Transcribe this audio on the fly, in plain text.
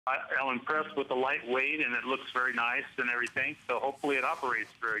I'm impressed with the lightweight, and it looks very nice and everything. So hopefully it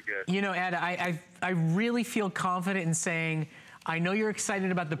operates very good. You know, Ed, I really feel confident in saying, I know you're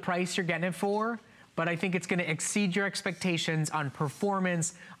excited about the price you're getting it for, but I think it's going to exceed your expectations on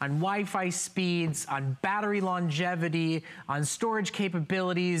performance, on Wi-Fi speeds, on battery longevity, on storage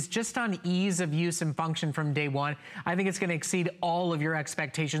capabilities, just on ease of use and function from day one. I think it's going to exceed all of your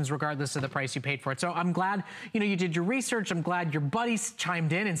expectations regardless of the price you paid for it. So I'm glad, you know, you did your research. I'm glad your buddies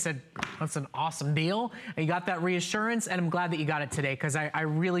chimed in and said, that's an awesome deal. And you got that reassurance, and I'm glad that you got it today, because I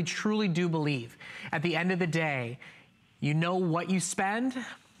really, truly do believe at the end of the day, you know what you spend,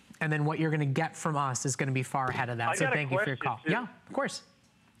 and then what you're gonna get from us is gonna be far ahead of that. So thank you for your call. Too. Yeah, of course.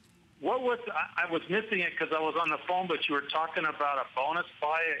 What was, I was missing it because I was on the phone, but you were talking about a bonus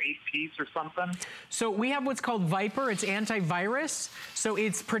buy, an 8-piece or something? So we have what's called Viper. It's antivirus. So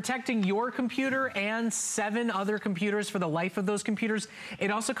it's protecting your computer and 7 other computers for the life of those computers.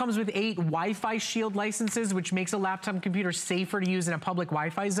 It also comes with 8 Wi-Fi Shield licenses, which makes a laptop computer safer to use in a public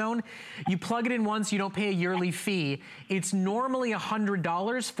Wi-Fi zone. You plug it in once, you don't pay a yearly fee. It's normally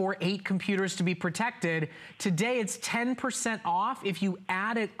 $100 for 8 computers to be protected. Today, it's 10% off if you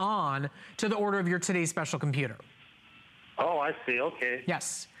add it on to the order of your today's special computer. Oh, I see. Okay.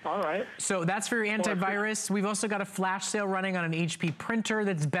 Yes. All right. So that's for your antivirus. We've also got a flash sale running on an HP printer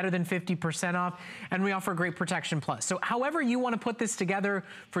that's better than 50% off, and we offer Great Protection Plus. So however you want to put this together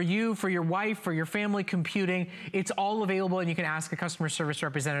for you, for your wife, for your family computing, it's all available, and you can ask a customer service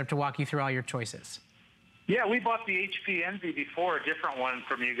representative to walk you through all your choices. Yeah, we bought the HP Envy before, a different one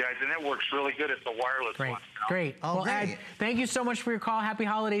from you guys, and it works really good. It's a wireless one. Great. Oh, well, great. Ed, thank you so much for your call. Happy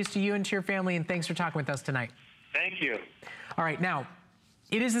holidays to you and to your family, and thanks for talking with us tonight. Thank you. All right, now,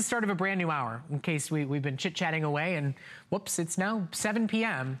 it is the start of a brand new hour, in case we've been chit-chatting away, and whoops, it's now 7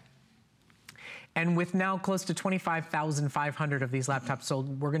 p.m., and with now close to 25,500 of these laptops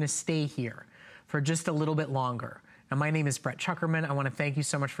sold, we're gonna stay here for just a little bit longer. Now, my name is Brett Chuckerman. I want to thank you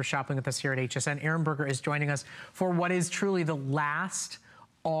so much for shopping with us here at HSN. Aaron Berger is joining us for what is truly the last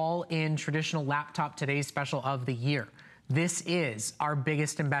all-in traditional laptop Today's Special of the year. This is our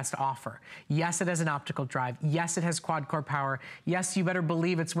biggest and best offer. Yes, it has an optical drive. Yes, it has quad-core power. Yes, you better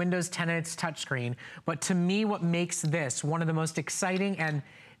believe it's Windows 10 and it's touchscreen. But to me, what makes this one of the most exciting and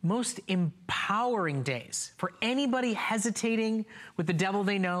most empowering days for anybody hesitating with the devil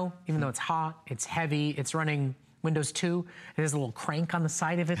they know, even though it's hot, it's heavy, it's running Windows 2, it has a little crank on the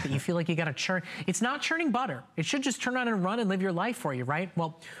side of it that you feel like you gotta churn. It's not churning butter. It should just turn on and run and live your life for you, right?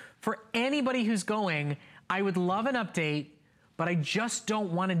 Well, for anybody who's going, I would love an update, but I just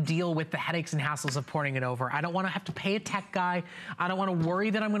don't wanna deal with the headaches and hassles of porting it over. I don't wanna have to pay a tech guy. I don't wanna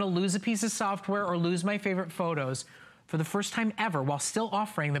worry that I'm gonna lose a piece of software or lose my favorite photos. For the first time ever, while still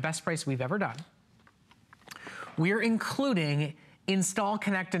offering the best price we've ever done, we're including Install,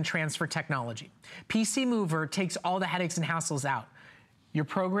 Connect, and Transfer technology. PC Mover takes all the headaches and hassles out. Your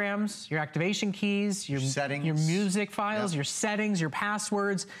programs, your activation keys, your settings, your music files, your settings, your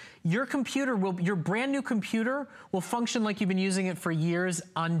passwords. Your computer will, your brand new computer will function like you've been using it for years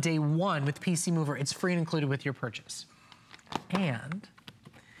on day one with PC Mover. It's free and included with your purchase. And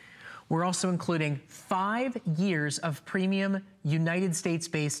we're also including 5 years of premium United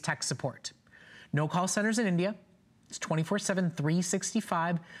States-based tech support. No call centers in India. It's 24/7,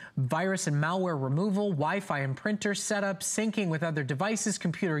 365, virus and malware removal, Wi-Fi and printer setup, syncing with other devices,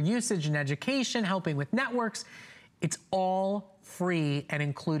 computer usage and education, helping with networks. It's all free and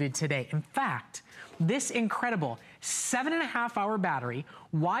included today. In fact, this incredible 7.5-hour battery,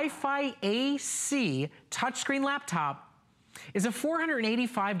 Wi-Fi AC touchscreen laptop is a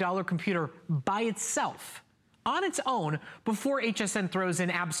 $485 computer by itself, on its own, before HSN throws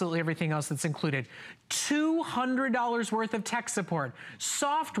in absolutely everything else that's included. $200 worth of tech support,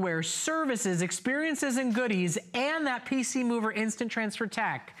 software, services, experiences, and goodies, and that PC Mover instant transfer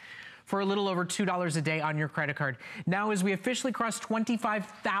tech for a little over $2 a day on your credit card. Now, as we officially cross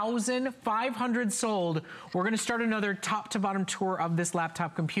 25,500 sold, we're gonna start another top to bottom tour of this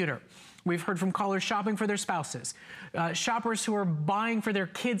laptop computer. We've heard from callers shopping for their spouses, shoppers who are buying for their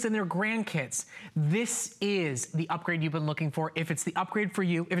kids and their grandkids. This is the upgrade you've been looking for. If it's the upgrade for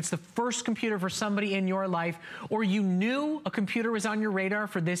you, if it's the first computer for somebody in your life, or you knew a computer was on your radar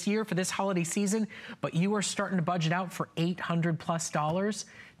for this year, for this holiday season, but you are starting to budget out for $800+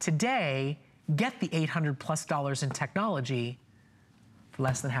 today, get the $800+ in technology for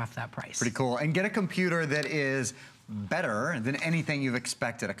less than half that price. Pretty cool. And get a computer that is better than anything you've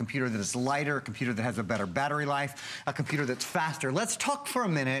expected. A computer that is lighter, a computer that has a better battery life, a computer that's faster. Let's talk for a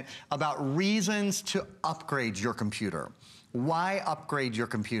minute about reasons to upgrade your computer. Why upgrade your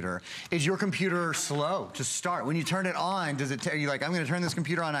computer? Is your computer slow to start? When you turn it on, does it tell you like, I'm gonna turn this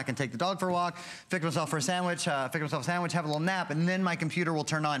computer on, I can take the dog for a walk, fix myself a sandwich, have a little nap, and then my computer will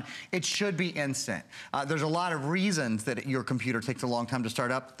turn on. It should be instant. There's a lot of reasons that your computer takes a long time to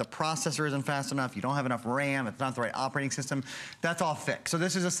start up. The processor isn't fast enough, you don't have enough RAM, it's not the right operating system. That's all fixed. So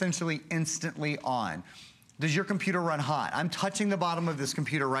this is essentially instantly on. Does your computer run hot? I'm touching the bottom of this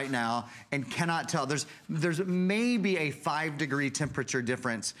computer right now and cannot tell. There's maybe a 5-degree temperature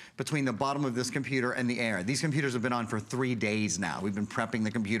difference between the bottom of this computer and the air. These computers have been on for 3 days now. We've been prepping the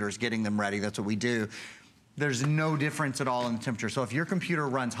computers, getting them ready. That's what we do. There's no difference at all in the temperature. So if your computer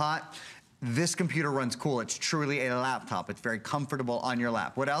runs hot, this computer runs cool. It's truly a laptop. It's very comfortable on your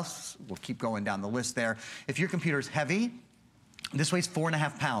lap. What else? We'll keep going down the list there. If your computer's heavy, this weighs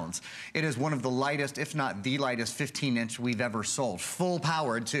 4.5 pounds. It is one of the lightest, if not the lightest, 15-inch we've ever sold. Full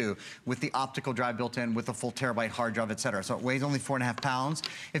powered too, with the optical drive built in, with a full terabyte hard drive, etc. So it weighs only 4.5 pounds.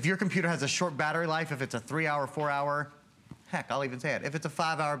 If your computer has a short battery life, if it's a 3-hour, 4-hour, heck, I'll even say it. If it's a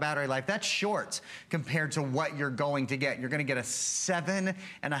 5-hour battery life, that's short compared to what you're going to get. You're gonna get a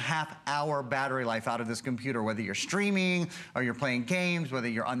 7.5-hour battery life out of this computer, whether you're streaming or you're playing games, whether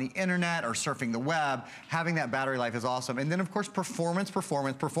you're on the internet or surfing the web. Having that battery life is awesome. And then of course, performance.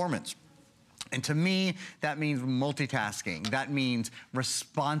 And to me, that means multitasking. That means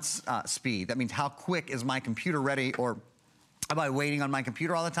response speed. That means how quick is my computer ready, or am I waiting on my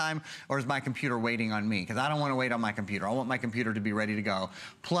computer all the time, or is my computer waiting on me? Because I don't want to wait on my computer. I want my computer to be ready to go.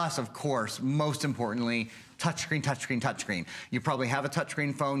 Plus, of course, most importantly, touchscreen. You probably have a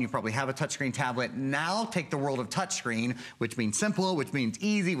touchscreen phone, you probably have a touchscreen tablet. Now take the world of touchscreen, which means simple, which means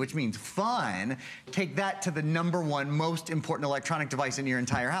easy, which means fun. Take that to the #1 most important electronic device in your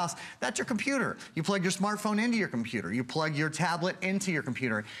entire house. That's your computer. You plug your smartphone into your computer. You plug your tablet into your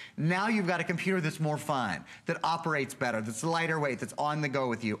computer. Now you've got a computer that's more fun, that operates better, that's lighter weight, that's on the go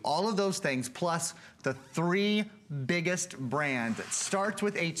with you. All of those things, plus the 3 biggest brands. It starts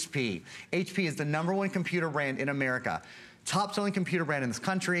with HP. HP is the #1 computer brand in America. Top selling computer brand in this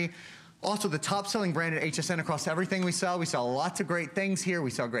country. Also the top selling brand at HSN across everything we sell. We sell lots of great things here.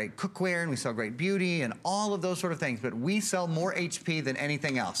 We sell great cookware and we sell great beauty and all of those sort of things, but we sell more HP than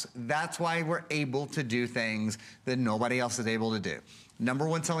anything else. That's why we're able to do things that nobody else is able to do.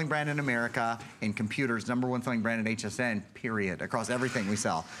 #1 selling brand in America in computers, #1 selling brand at HSN, period, across everything we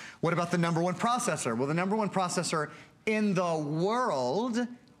sell. What about the #1 processor? Well, the #1 processor in the world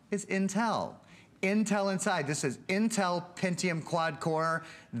is Intel. Intel inside. This is Intel Pentium quad core.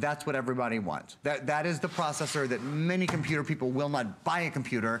 That's what everybody wants. That is the processor that many computer people will not buy a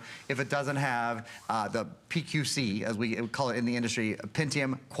computer if it doesn't have the PQC, as we call it in the industry,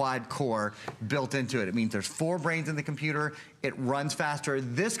 Pentium quad core built into it. It means there's 4 brains in the computer. It runs faster.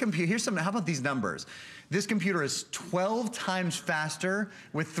 This computer, here's some, how about these numbers? This computer is 12 times faster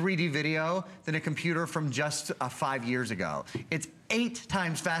with 3D video than a computer from just 5 years ago. It's 8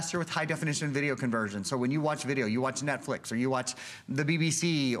 times faster with high definition video conversion. So when you watch video, you watch Netflix or you watch the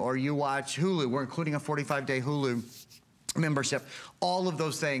BBC or you watch Hulu, we're including a 45-day Hulu membership. All of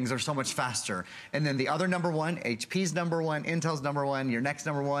those things are so much faster. And then the other #1, HP's #1, Intel's #1, your next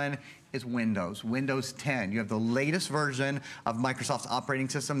 #1 is Windows. Windows 10. You have the latest version of Microsoft's operating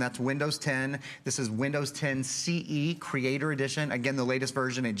system. That's Windows 10. This is Windows 10 CE Creator Edition. Again, the latest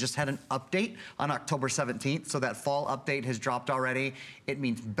version. It just had an update on October 17th, so that fall update has dropped already. It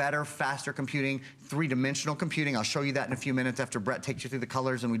means better, faster computing, 3-dimensional computing. I'll show you that in a few minutes after Brett takes you through the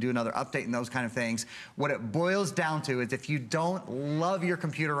colors and we do another update and those kind of things. What it boils down to is if you don't love your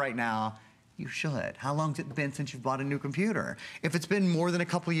computer right now, you should. How long has it been since you've bought a new computer? If it's been more than a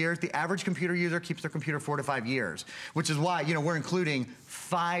couple of years, the average computer user keeps their computer 4 to 5 years, which is why, you know, we're including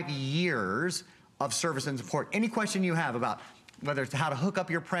 5 years of service and support. Any question you have about whether it's how to hook up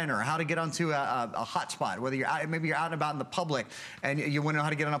your printer, how to get onto a hotspot, whether you're out, maybe you're out and about in the public and you want to know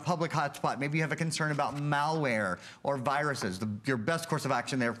how to get on a public hotspot, maybe you have a concern about malware or viruses. Your best course of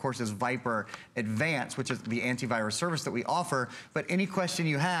action there, of course, is Viper Advanced, which is the antivirus service that we offer. But any question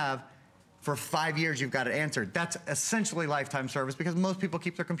you have, for 5 years, you've got it answered. That's essentially lifetime service because most people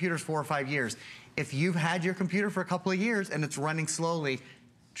keep their computers 4 or 5 years. If you've had your computer for a couple of years and it's running slowly,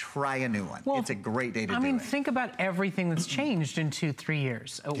 try a new one. Well, it's a great day to do it. I mean, think about everything that's changed in 2-3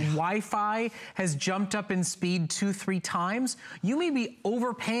 years. Wi-Fi has jumped up in speed 2-3 times. You may be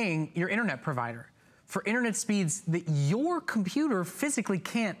overpaying your internet provider for internet speeds that your computer physically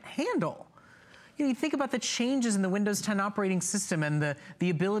can't handle. You think about the changes in the Windows 10 operating system and the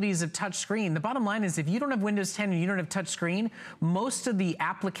abilities of touchscreen. The bottom line is if you don't have Windows 10 and you don't have touchscreen, most of the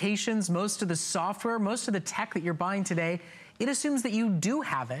applications, most of the software, most of the tech that you're buying today It assumes that you do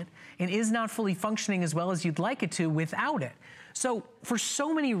have it and is not fully functioning as well as you'd like it to without it. So for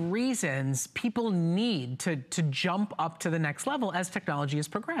so many reasons, people need to jump up to the next level as technology has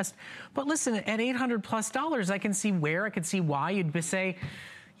progressed. But listen, at $800+ I can see where, I can see why you'd say,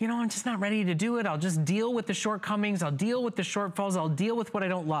 you know, I'm just not ready to do it. I'll just deal with the shortcomings. I'll deal with the shortfalls. I'll deal with what I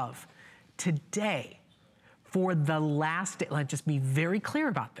don't love. Today, for the last day, let's just be very clear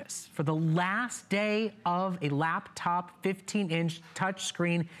about this. For the last day of a laptop 15-inch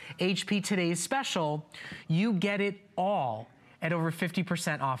touchscreen HP Today's Special, you get it all at over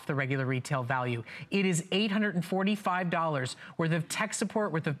 50% off the regular retail value. It is $845 worth of tech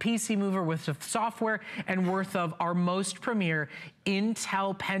support, worth of PC Mover, worth of software, and worth of our most premier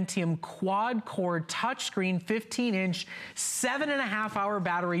Intel Pentium quad-core touchscreen 15-inch, 7.5-hour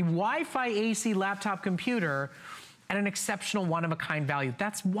battery, Wi-Fi AC laptop computer at an exceptional one-of-a-kind value.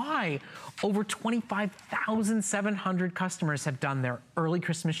 That's why over 25,700 customers have done their early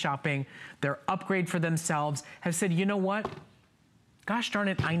Christmas shopping, their upgrade for themselves, have said, you know what? Gosh darn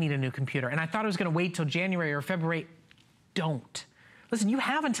it, I need a new computer. And I thought I was gonna wait till January or February. Don't. Listen, you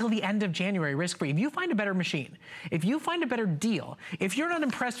have until the end of January risk-free. If you find a better machine, if you find a better deal, if you're not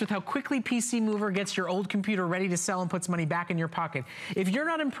impressed with how quickly PC Mover gets your old computer ready to sell and puts money back in your pocket, if you're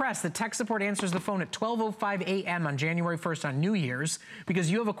not impressed that tech support answers the phone at 12:05 a.m. on January 1st on New Year's because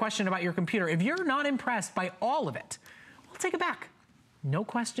you have a question about your computer, if you're not impressed by all of it, we'll take it back. No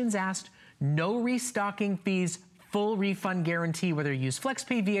questions asked, no restocking fees, full refund guarantee, whether you use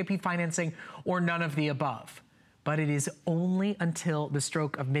FlexPay, VIP financing, or none of the above. But it is only until the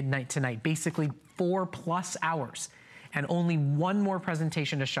stroke of midnight tonight, basically 4+ hours, and only one more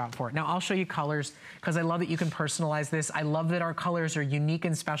presentation to shop for. Now, I'll show you colors, because I love that you can personalize this. I love that our colors are unique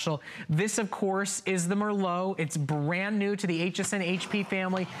and special. This, of course, is the Merlot. It's brand new to the HSN HP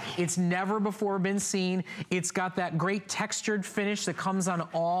family. It's never before been seen. It's got that great textured finish that comes on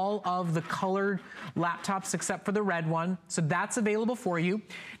all of the colored laptops except for the red one. So that's available for you.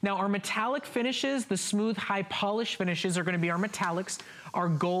 Now, our metallic finishes, the smooth, high polish finishes are gonna be our metallics. Our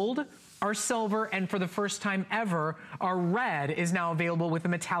gold, our silver, and for the first time ever, our red is now available with a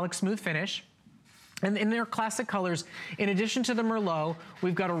metallic smooth finish. And in their classic colors, in addition to the Merlot,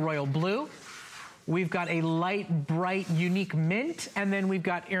 we've got a royal blue, we've got a light, bright, unique mint, and then we've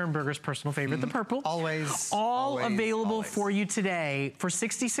got Aaron Berger's personal favorite, the purple. Always. All always, available always. for you today for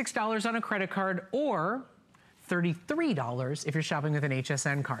 $66 on a credit card, or $33 if you're shopping with an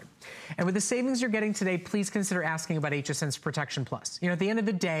HSN card. And with the savings you're getting today, please consider asking about HSN's Protection Plus. You know, at the end of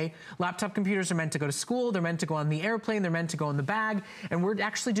the day, laptop computers are meant to go to school, they're meant to go on the airplane, they're meant to go in the bag, and we're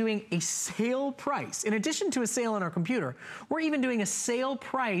actually doing a sale price. In addition to a sale on our computer, we're even doing a sale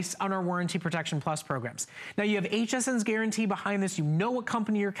price on our Warranty Protection Plus programs. Now, you have HSN's guarantee behind this, you know what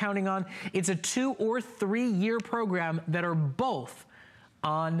company you're counting on. It's a 2- or 3-year program that are both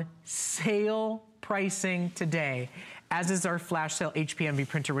on sale pricing today, as is our flash sale HP Envy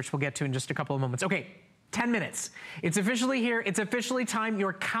printer, which we'll get to in just a couple of moments. Okay, 10 minutes. It's officially here. It's officially time.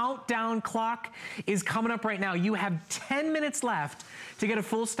 Your countdown clock is coming up right now. You have 10 minutes left to get a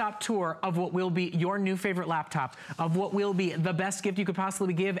full stop tour of what will be your new favorite laptop, of what will be the best gift you could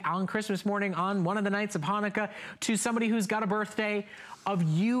possibly give on Christmas morning, on one of the nights of Hanukkah, to somebody who's got a birthday, of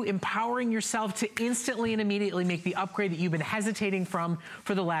you empowering yourself to instantly and immediately make the upgrade that you've been hesitating from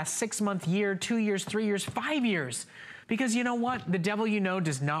for the last 6 month, year, 2 years, 3 years, 5 years. Because you know what? The devil you know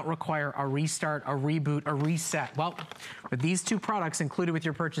does not require a restart, a reboot, a reset. Well, with these two products included with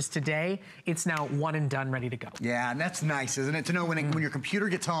your purchase today, it's now one and done, ready to go. Yeah, and that's nice, isn't it? To know when your computer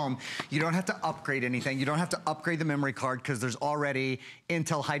gets home, you don't have to upgrade anything. You don't have to upgrade the memory card because there's already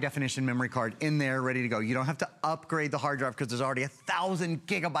Intel high definition memory card in there ready to go. You don't have to upgrade the hard drive because there's already 1,000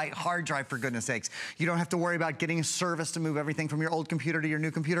 gigabyte hard drive, for goodness sakes. You don't have to worry about getting a service to move everything from your old computer to your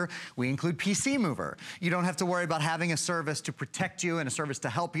new computer. We include PC Mover. You don't have to worry about having a service to protect you and a service to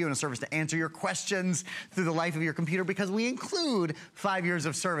help you and a service to answer your questions through the life of your computer, because we include 5 years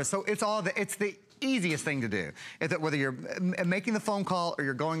of service. So it's the easiest thing to do. Whether you're making the phone call or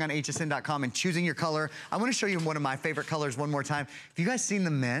you're going on hsn.com and choosing your color. I want to show you one of my favorite colors one more time. Have you guys seen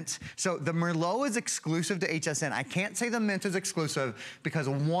the mint? So the Merlot is exclusive to HSN. I can't say the mint is exclusive because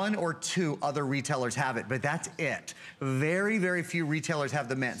 1 or 2 other retailers have it, but that's it. Very, very few retailers have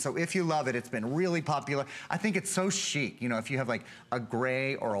the mint. So if you love it, it's been really popular. I think it's so chic. You know, if you have like a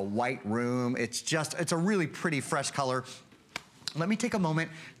gray or a white room, it's a really pretty fresh color. Let me take a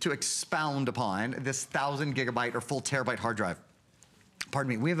moment to expound upon this 1,000 gigabyte or full terabyte hard drive. Pardon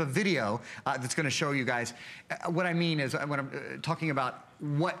me, we have a video that's gonna show you guys. What I mean is, when I'm talking about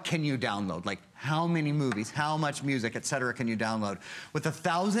what can you download, like how many movies, how much music, et cetera, can you download. With a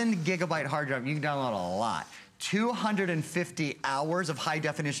 1,000 gigabyte hard drive, you can download a lot. 250 hours of high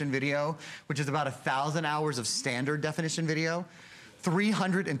definition video, which is about 1,000 hours of standard definition video.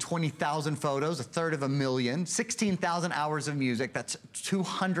 320,000 photos, 1/3 of a million, 16,000 hours of music, that's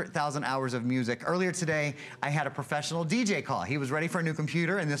 200,000 hours of music. Earlier today, I had a professional DJ call. He was ready for a new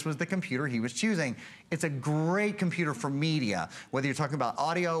computer, and this was the computer he was choosing. It's a great computer for media. Whether you're talking about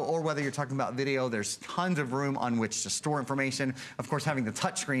audio or whether you're talking about video, there's tons of room on which to store information. Of course, having the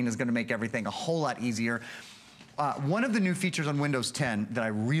touchscreen is gonna make everything a whole lot easier. One of the new features on Windows 10 that I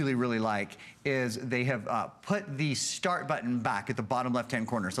really, really like is they have put the start button back at the bottom left-hand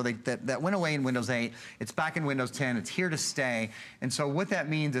corner. So that went away in Windows 8. It's back in Windows 10. It's here to stay. And so what that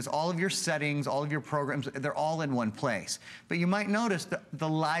means is all of your settings, all of your programs, they're all in one place. But you might notice that the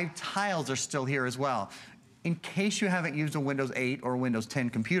live tiles are still here as well. In case you haven't used a Windows 8 or Windows 10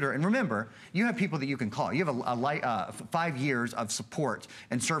 computer, and remember, you have people that you can call. You have 5 years of support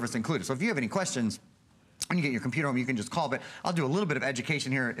and service included. So if you have any questions, when you get your computer home, you can just call, but I'll do a little bit of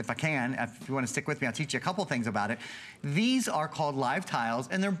education here if I can. If you want to stick with me, I'll teach you a couple things about it. These are called live tiles,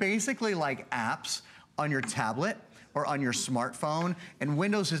 and they're basically like apps on your tablet or on your smartphone, and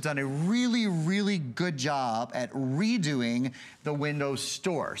Windows has done a really, really good job at redoing the Windows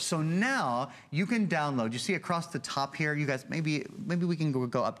Store. So now you can download, you see across the top here, you guys, maybe we can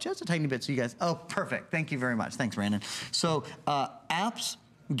go up just a tiny bit so you guys, oh, perfect, thank you very much. Thanks, Brandon. So apps,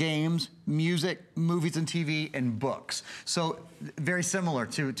 games, music, movies and TV, and books. So very similar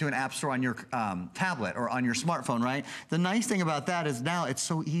to an app store on your tablet or on your smartphone, right? The nice thing about that is now it's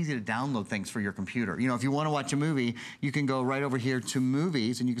so easy to download things for your computer. You know, if you want to watch a movie, you can go right over here to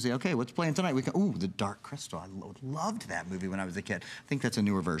movies and you can say, okay, what's playing tonight? We can, ooh, The Dark Crystal. I loved that movie when I was a kid. I think that's a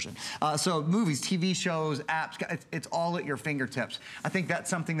newer version. So movies, TV shows, apps, it's all at your fingertips. I think that's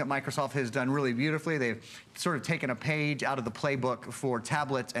something that Microsoft has done really beautifully. They've sort of taken a page out of the playbook for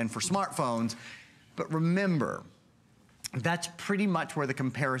tablets and for smartphones. But remember, that's pretty much where the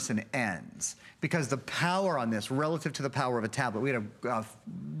comparison ends, because the power on this relative to the power of a tablet. We had a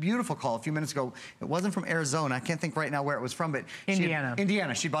beautiful call a few minutes ago. It wasn't from Arizona. I can't think right now where it was from, but Indiana.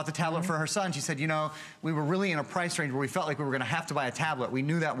 Indiana. She bought the tablet for her son. She said, you know, we were really in a price range where we felt like we were going to have to buy a tablet. We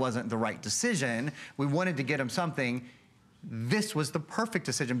knew that wasn't the right decision. We wanted to get him something. This was the perfect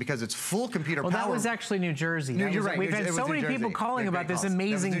decision because it's full computer power. Well, that was actually New Jersey. You're right. We've had so many people calling about this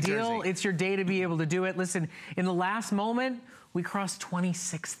amazing deal. It's your day to be able to do it. Listen, in the last moment, we crossed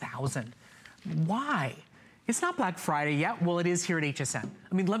 26,000. Why? It's not Black Friday yet. Well, it is here at HSN.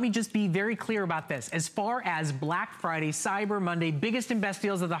 I mean, let me just be very clear about this. As far as Black Friday, Cyber Monday, biggest and best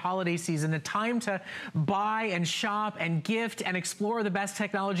deals of the holiday season, the time to buy and shop and gift and explore the best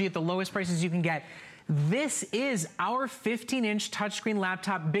technology at the lowest prices you can get. This is our 15-inch touchscreen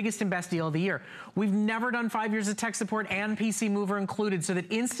laptop biggest and best deal of the year. We've never done 5 years of tech support and PC mover included, so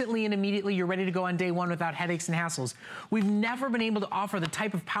that instantly and immediately you're ready to go on day one without headaches and hassles. We've never been able to offer the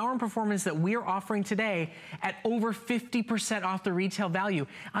type of power and performance that we're offering today at over 50% off the retail value.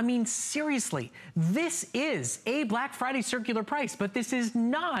 I mean, seriously, this is a Black Friday circular price, but this is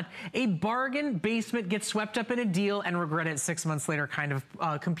not a bargain basement, get swept up in a deal and regret it 6 months later kind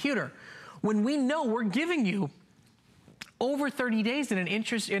of computer. When we know we're giving you over 30 days in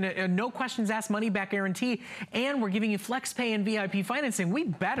a no questions asked money back guarantee, and we're giving you flex pay and VIP financing, we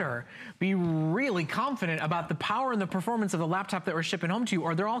better be really confident about the power and the performance of the laptop that we're shipping home to you,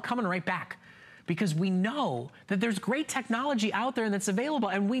 or they're all coming right back. Because we know that there's great technology out there that's available,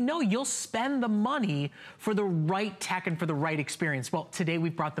 and we know you'll spend the money for the right tech and for the right experience. Well, today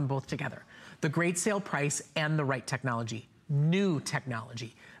we've brought them both together. The great sale price and the right technology. New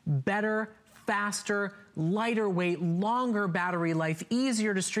technology. Better, faster, lighter weight, longer battery life,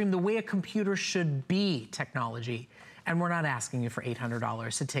 easier to stream, the way a computer should be technology. And we're not asking you for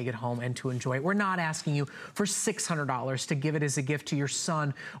 $800 to take it home and to enjoy it. We're not asking you for $600 to give it as a gift to your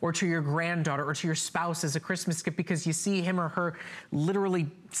son or to your granddaughter or to your spouse as a Christmas gift because you see him or her literally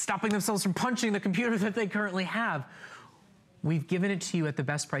stopping themselves from punching the computer that they currently have. We've given it to you at the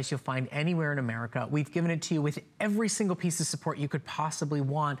best price you'll find anywhere in America. We've given it to you with every single piece of support you could possibly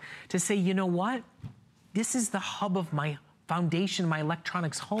want to say, you know what? This is the hub of my foundation, my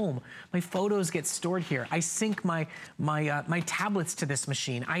electronics home. My photos get stored here. I sync my tablets to this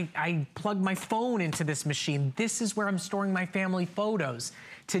machine. I plug my phone into this machine. This is where I'm storing my family photos.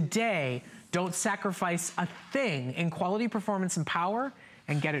 Today, don't sacrifice a thing in quality, performance, and power,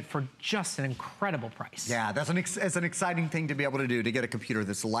 and get it for just an incredible price. Yeah, it's an exciting thing to be able to do, to get a computer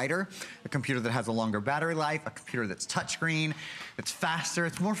that's lighter, a computer that has a longer battery life, a computer that's touchscreen, it's faster,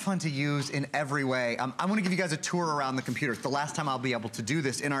 it's more fun to use in every way. I want to give you guys a tour around the computer. It's the last time I'll be able to do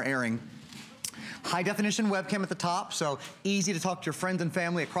this in our airing. High definition webcam at the top, so easy to talk to your friends and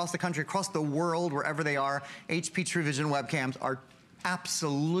family across the country, across the world, wherever they are. HP True Vision webcams are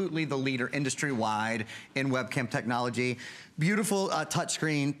absolutely the leader industry-wide in webcam technology. Beautiful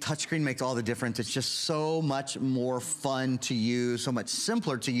touchscreen. Touchscreen makes all the difference. It's just so much more fun to use, so much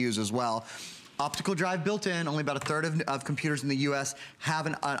simpler to use as well. Optical drive built in. Only about a third of computers in the US have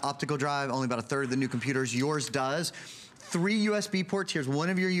an optical drive. Only about a third of the new computers. Yours does. 3 USB ports. Here's one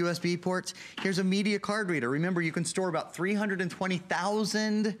of your USB ports. Here's a media card reader. Remember, you can store about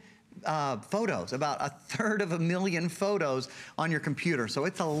 320,000 photos, about a third of a million photos on your computer. So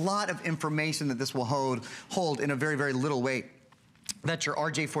it's a lot of information that this will hold in a very, very little weight. That's your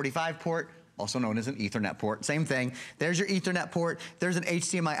RJ45 port, also known as an Ethernet port. Same thing. There's your Ethernet port. There's an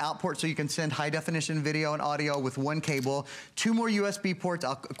HDMI out port, so you can send high definition video and audio with one cable. 2 more USB ports.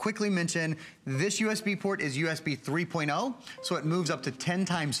 I'll quickly mention this USB port is USB 3.0, so it moves up to 10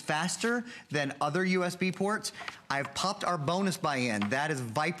 times faster than other USB ports. I've popped our bonus buy-in. That is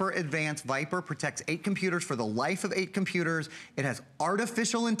Viper Advanced. Viper protects 8 computers for the life of 8 computers. It has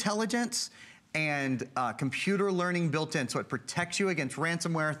artificial intelligence and computer learning built in, so it protects you against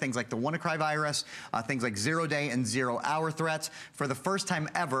ransomware, things like the WannaCry virus, things like 0-day and 0-hour threats. For the first time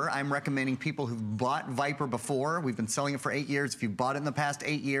ever, I'm recommending people who've bought Viper before. We've been selling it for 8 years. If you bought it in the past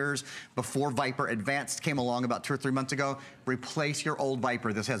 8 years, before Viper Advanced came along about 2 or 3 months ago, replace your old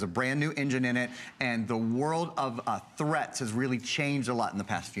Viper. This has a brand new engine in it, and the world of threats has really changed a lot in the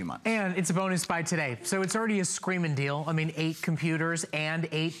past few months. And it's a bonus buy today, so it's already a screaming deal. I mean, 8 computers and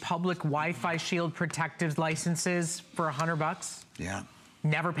 8 public Wi-Fi Shield protective licenses for $100. Yeah.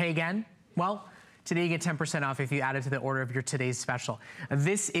 Never pay again? Well, today you get 10% off if you add it to the order of your today's special.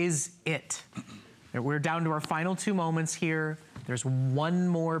 This is it. We're down to our final 2 moments here. There's one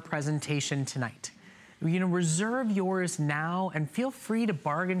more presentation tonight. You know, reserve yours now and feel free to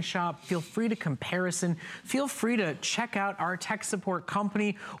bargain shop, feel free to comparison, feel free to check out our tech support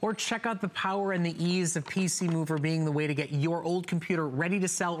company or check out the power and the ease of PC Mover being the way to get your old computer ready to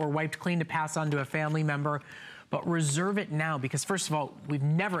sell or wiped clean to pass on to a family member. But reserve it now because, first of all, we've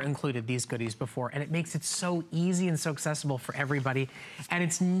never included these goodies before, and it makes it so easy and so accessible for everybody. And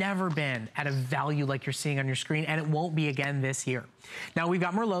it's never been at a value like you're seeing on your screen, and it won't be again this year. Now, we've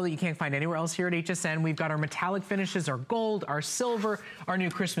got Merlot that you can't find anywhere else here at HSN. We've got our metallic finishes, our gold, our silver, our new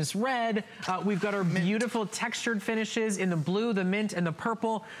Christmas red. We've got our beautiful textured finishes in the blue, the mint, and the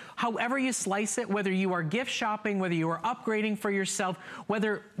purple. However you slice it, whether you are gift shopping, whether you are upgrading for yourself,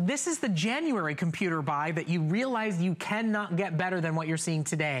 whether this is the January computer buy that you realize you cannot get better than what you're seeing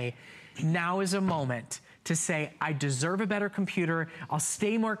today, now is a moment to say, I deserve a better computer. I'll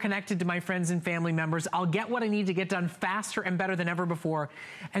stay more connected to my friends and family members. I'll get what I need to get done faster and better than ever before.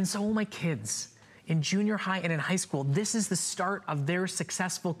 And so will my kids in junior high and in high school. This is the start of their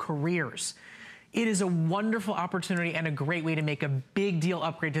successful careers. It is a wonderful opportunity and a great way to make a big deal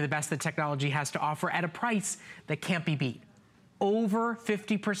upgrade to the best that technology has to offer at a price that can't be beat. Over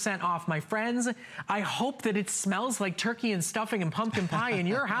 50% off, my friends. I hope that it smells like turkey and stuffing and pumpkin pie in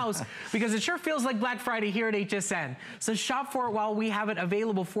your house because it sure feels like Black Friday here at HSN. So shop for it while we have it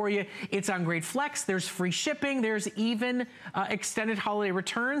available for you. It's on Great Flex. There's free shipping. There's even extended holiday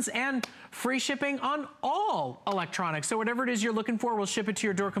returns and free shipping on all electronics. So whatever it is you're looking for, we'll ship it to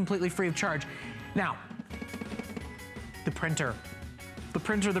your door completely free of charge. Now, the printer. The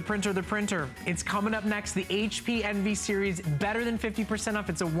printer. It's coming up next, the HP Envy series, better than 50% off.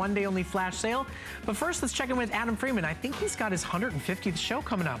 It's a one-day only flash sale. But first, let's check in with Adam Freeman. I think he's got his 150th show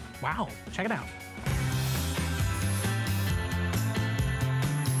coming up. Wow, check it out.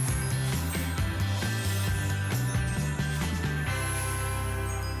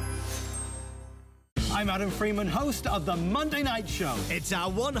 I'm Adam Freeman, host of the Monday Night Show. It's our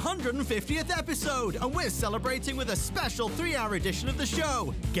 150th episode, and we're celebrating with a special 3-hour edition of the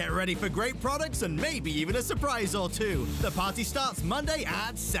show. Get ready for great products and maybe even a surprise or two. The party starts Monday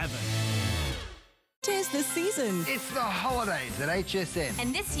at 7. 'Tis the season. It's the holidays at HSN.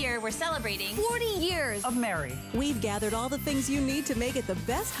 And this year we're celebrating 40 years of Mary. We've gathered all the things you need to make it the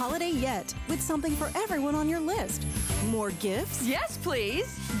best holiday yet, with something for everyone on your list. More gifts? Yes,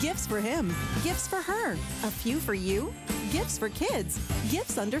 please. Gifts for him. Gifts for her. A few for you. Gifts for kids.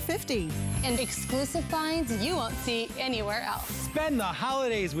 Gifts under 50. And exclusive finds you won't see anywhere else. Spend the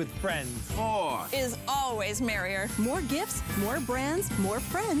holidays with friends. More is always merrier. More gifts, more brands, more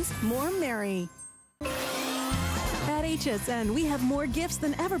friends, more merry. At HSN, we have more gifts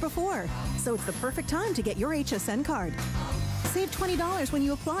than ever before, so it's the perfect time to get your HSN card. Save $20 when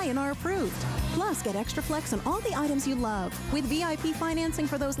you apply and are approved. Plus, get extra flex on all the items you love with VIP financing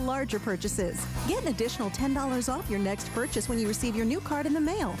for those larger purchases. Get an additional $10 off your next purchase when you receive your new card in the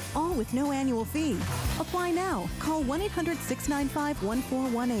mail, all with no annual fee. Apply now. Call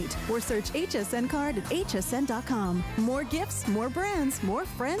 1-800-695-1418 or search HSN card at hsn.com. More gifts, more brands, more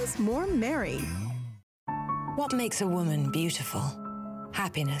friends, more merry. What makes a woman beautiful?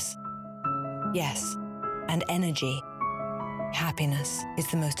 Happiness. Yes, and energy. Happiness is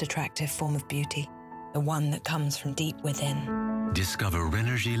the most attractive form of beauty, the one that comes from deep within. Discover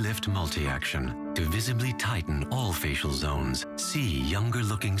Renergy Lift Multi-Action to visibly tighten all facial zones, see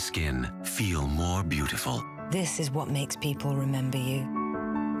younger-looking skin, feel more beautiful. This is what makes people remember you.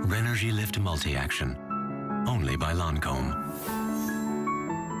 Renergy Lift Multi-Action, only by Lancome.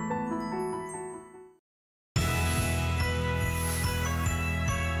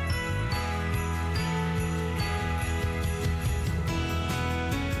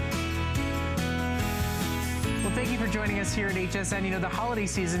 Thank you for joining us here at HSN. You know, the holiday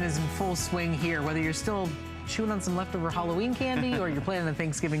season is in full swing here, whether you're still chewing on some leftover Halloween candy or you're planning a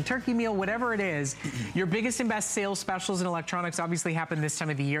Thanksgiving turkey meal, whatever it is, your biggest and best sales specials in electronics obviously happen this time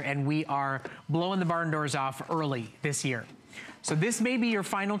of the year, and we are blowing the barn doors off early this year. So this may be your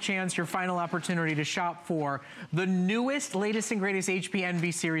final chance, your final opportunity to shop for the newest, latest and greatest HP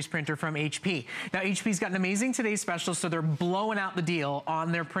Envy series printer from HP. Now, HP's got an amazing today's special, so they're blowing out the deal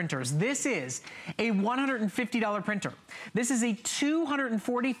on their printers. This is a $150 printer. This is a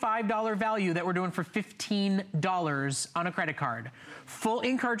 $245 value that we're doing for $15 on a credit card. Full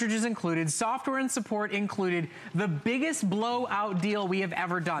ink cartridges included, software and support included, the biggest blowout deal we have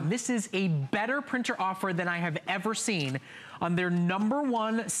ever done. This is a better printer offer than I have ever seen on their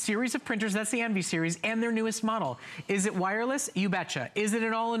 #1 series of printers, that's the Envy series, and their newest model. Is it wireless? You betcha. Is it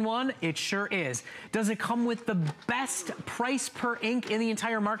an all-in-one? It sure is. Does it come with the best price per ink in the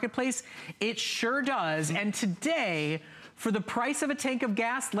entire marketplace? It sure does. And today, for the price of a tank of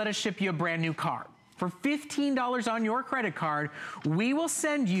gas, let us ship you a brand new car. For $15 on your credit card, we will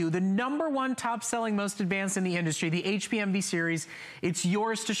send you the #1 top-selling, most advanced in the industry, the HP Envy series. It's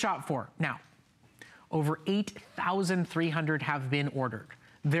yours to shop for. Now, over 8,300 have been ordered.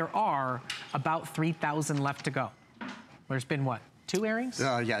 There are about 3,000 left to go. There's been what, 2 airings?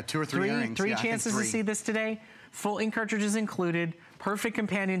 Yeah, 2 or 3 airings. Three chances to see this today. Full ink cartridges included. Perfect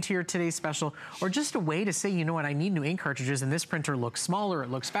companion to your today's special, or just a way to say, you know what, I need new ink cartridges and this printer looks smaller,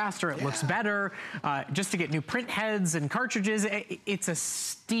 it looks faster, it looks better, just to get new print heads and cartridges. It's a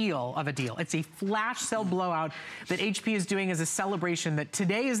steal of a deal. It's a flash sale blowout that HP is doing as a celebration that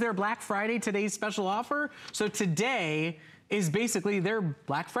today is their Black Friday, today's special offer. So today is basically their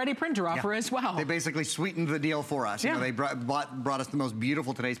Black Friday printer offer as well. They basically sweetened the deal for us. You know, they brought us the most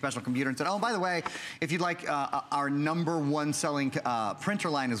beautiful Today's Special computer and said, oh, by the way, if you'd like our #1 selling printer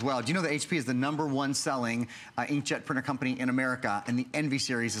line as well, do you know that HP is the #1 selling inkjet printer company in America, and the Envy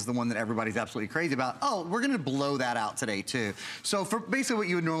series is the one that everybody's absolutely crazy about? Oh, we're gonna blow that out today too. So for basically what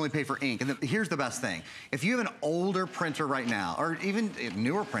you would normally pay for ink, and here's the best thing. If you have an older printer right now, or even a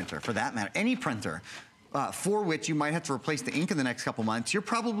newer printer for that matter, any printer, for which you might have to replace the ink in the next couple months, you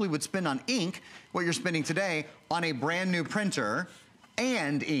probably would spend on ink what you're spending today on a brand new printer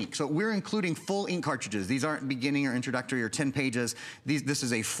and ink. So we're including full ink cartridges. These aren't beginning or introductory or 10 pages. This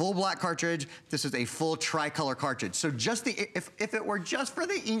is a full black cartridge. This is a full tricolor cartridge. So just if it were just for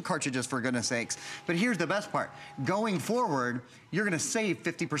the ink cartridges, for goodness sakes. But here's the best part. Going forward, you're gonna save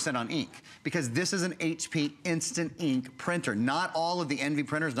 50% on ink because this is an HP Instant Ink printer. Not all of the Envy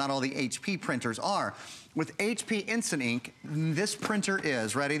printers, not all the HP printers are. With HP Instant Ink, this printer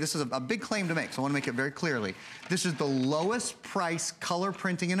is, ready? This is a big claim to make, so I wanna make it very clearly. This is the lowest price color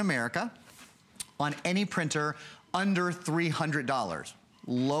printing in America on any printer under $300.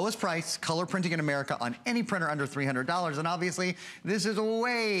 Lowest price color printing in America on any printer under $300, and obviously this is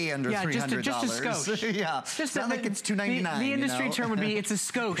way under $300. Just a skosh. Yeah, just not like it's $299. The industry term would be it's a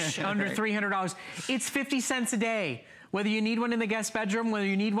skosh under $300. It's 50 cents a day. Whether you need one in the guest bedroom, whether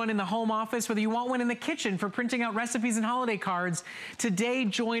you need one in the home office, whether you want one in the kitchen for printing out recipes and holiday cards, today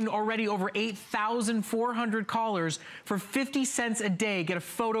join already over 8,400 callers for 50 cents a day. Get a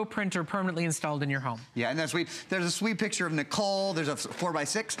photo printer permanently installed in your home. Yeah, and that's sweet. There's a sweet picture of Nicole. There's a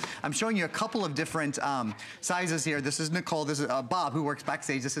 4x6. I'm showing you a couple of different sizes here. This is Nicole. This is Bob, who works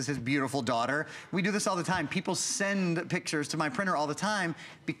backstage. This is his beautiful daughter. We do this all the time. People send pictures to my printer all the time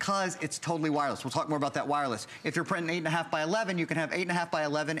because it's totally wireless. We'll talk more about that wireless. If you're printing 8.5 by 11, you can have 8.5 by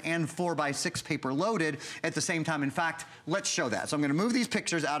 11 and 4x6 paper loaded at the same time. In fact, let's show that. So I'm gonna move these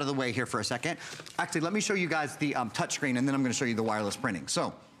pictures out of the way here for a second. Actually, let me show you guys the touchscreen, and then I'm gonna show you the wireless printing.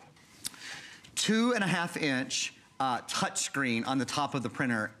 So, 2.5 inch touch screen on the top of the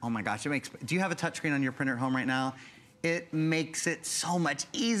printer. Oh my gosh, do you have a touch screen on your printer at home right now? It makes it so much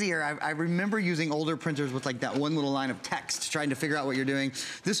easier. I remember using older printers with like that one little line of text trying to figure out what you're doing.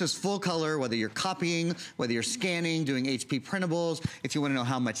 This is full color, whether you're copying, whether you're scanning, doing HP printables. If you want to know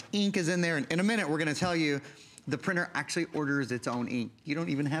how much ink is in there, and in a minute we're going to tell you the printer actually orders its own ink. You don't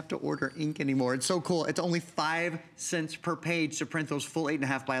even have to order ink anymore. It's so cool. It's only 5 cents per page to print those full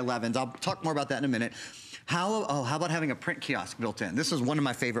 8.5 by 11s. I'll talk more about that in a minute. How about having a print kiosk built in? This is one of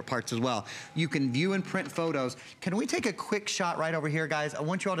my favorite parts as well. You can view and print photos. Can we take a quick shot right over here, guys? I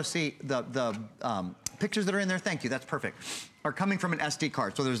want you all to see the pictures that are in there. Thank you, that's perfect. Are coming from an SD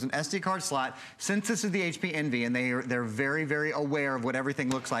card. So there's an SD card slot. Since this is the HP Envy and they're very, very aware of what everything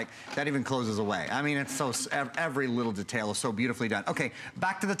looks like, that even closes away. I mean, it's so, every little detail is so beautifully done. Okay,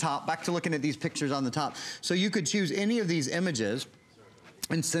 back to the top, back to looking at these pictures on the top. So you could choose any of these images.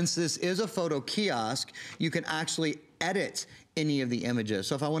 And since this is a photo kiosk, you can actually edit any of the images.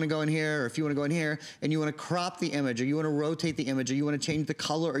 So if I want to go in here, or if you want to go in here, and you want to crop the image, or you want to rotate the image, or you want to change the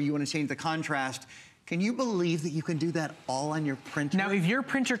color, or you want to change the contrast, can you believe that you can do that all on your printer? Now, if your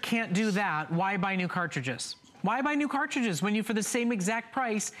printer can't do that, why buy new cartridges? Why buy new cartridges when you, for the same exact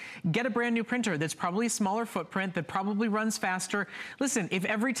price, get a brand new printer that's probably a smaller footprint, that probably runs faster? Listen, if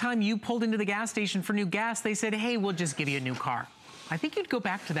every time you pulled into the gas station for new gas, they said, hey, we'll just give you a new car, I think you'd go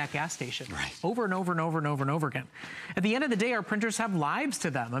back to that gas station over and over and over and over and over again. At the end of the day, our printers have lives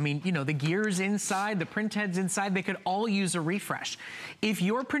to them. I mean, you know, the gears inside, the print heads inside, they could all use a refresh. If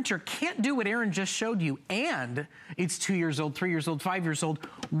your printer can't do what Aaron just showed you, and it's 2 years old, 3 years old, 5 years old,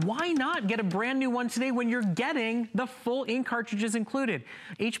 why not get a brand new one today when you're getting the full ink cartridges included?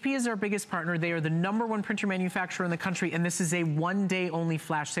 HP is our biggest partner. They are the #1 printer manufacturer in the country, and this is a one-day only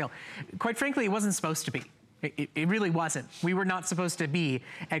flash sale. Quite frankly, it wasn't supposed to be. It really wasn't. We were not supposed to be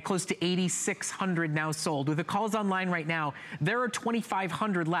at close to 8,600 now sold. With the calls online right now, there are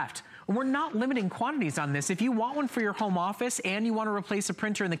 2,500 left. We're not limiting quantities on this. If you want one for your home office and you want to replace a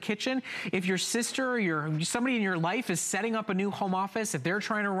printer in the kitchen, if your sister or somebody in your life is setting up a new home office, if they're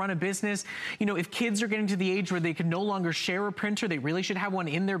trying to run a business, you know, if kids are getting to the age where they can no longer share a printer, they really should have one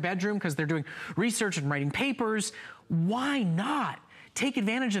in their bedroom because they're doing research and writing papers, why not? Take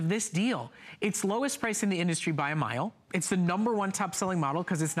advantage of this deal. It's lowest price in the industry by a mile. It's the #1 top selling model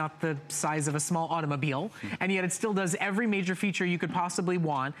because it's not the size of a small automobile, and yet it still does every major feature you could possibly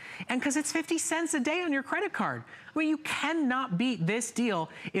want, and because it's 50 cents a day on your credit card. I mean, you cannot beat this deal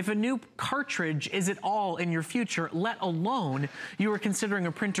if a new cartridge is at all in your future, let alone you are considering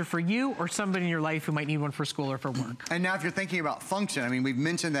a printer for you or somebody in your life who might need one for school or for work. And now if you're thinking about function, I mean, we've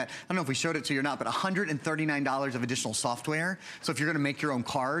mentioned that, I don't know if we showed it to you or not, but $139 of additional software. So if you're gonna make your own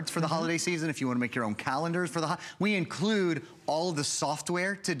cards for the holiday season, if you wanna make your own calendars for the we include all of the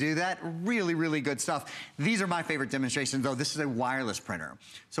software to do that. Really, really good stuff. These are my favorite demonstrations, though. This is a wireless printer.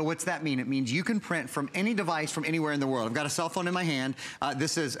 So what's that mean? It means you can print from any device from anywhere in the world. I've got a cell phone in my hand.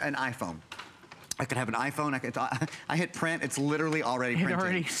 This is an iPhone. I could have an iPhone. I hit print. It's literally already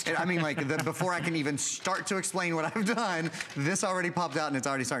printed. I mean, like, before I can even start to explain what I've done, this already popped out and it's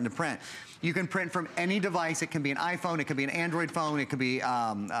already starting to print. You can print from any device. It can be an iPhone, it could be an Android phone, it could be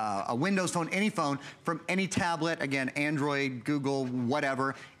a Windows phone, any phone, from any tablet, again, Android, Google,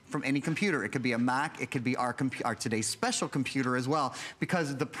 whatever, from any computer. It could be a Mac, it could be our today's special computer as well,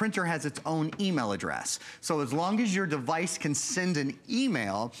 because the printer has its own email address. So as long as your device can send an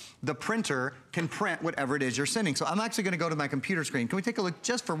email, the printer can print whatever it is you're sending. So I'm actually gonna go to my computer screen. Can we take a look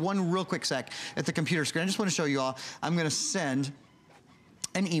just for one real quick sec at the computer screen? I just wanna show you all, I'm gonna send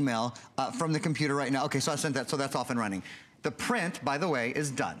an email from the computer right now. Okay, so I sent that, so that's off and running. The print, by the way, is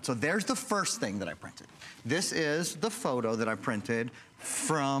done. So there's the first thing that I printed. This is the photo that I printed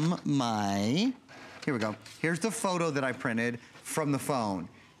from my, here we go. Here's the photo that I printed from the phone.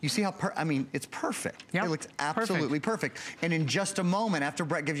 You see how, I mean, it's perfect. Yep. It looks absolutely perfect. And in just a moment, after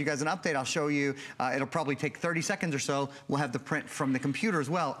Brett gives you guys an update, I'll show you, it'll probably take 30 seconds or so, we'll have the print from the computer as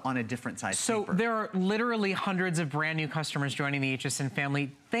well on a different size paper. So there are literally hundreds of brand new customers joining the HSN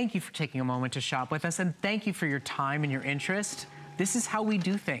family. Thank you for taking a moment to shop with us, and thank you for your time and your interest. This is how we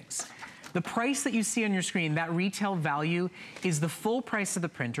do things. The price that you see on your screen, that retail value, is the full price of the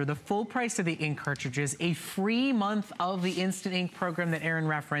printer, the full price of the ink cartridges, a free month of the Instant Ink program that Aaron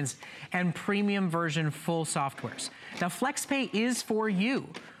referenced, and premium version full softwares. Now, FlexPay is for you.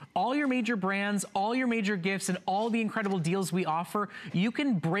 All your major brands, all your major gifts, and all the incredible deals we offer, you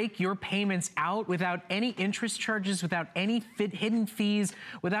can break your payments out without any interest charges, without any hidden fees,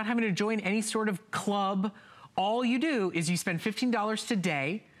 without having to join any sort of club. All you do is you spend $15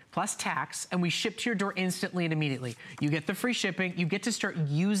 today, plus tax, and we ship to your door instantly and immediately. You get the free shipping. You get to start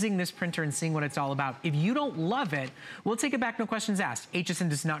using this printer and seeing what it's all about. If you don't love it, we'll take it back, no questions asked. HSN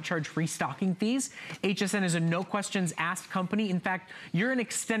does not charge restocking fees. HSN is a no questions asked company. In fact, you're in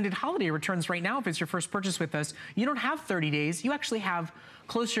extended holiday returns right now if it's your first purchase with us. You don't have 30 days. You actually have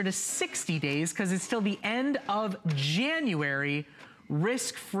closer to 60 days because it's still the end of January.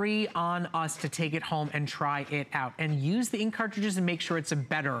 Risk-free on us to take it home and try it out and use the ink cartridges and make sure it's a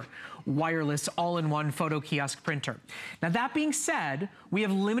better wireless all-in-one photo kiosk printer. Now that being said, we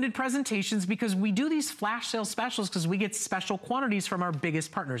have limited presentations because we do these flash sale specials because we get special quantities from our biggest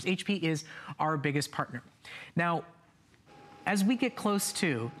partners. HP is our biggest partner. Now, as we get close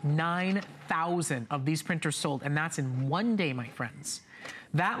to 9,000 of these printers sold, and that's in one day, my friends,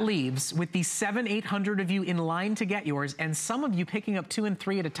 that leaves, with the 700-800 of you in line to get yours, and some of you picking up 2 and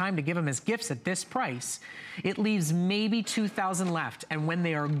 3 at a time to give them as gifts at this price, it leaves maybe 2,000 left. And when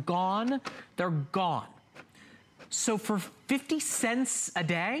they are gone, they're gone. So for 50 cents a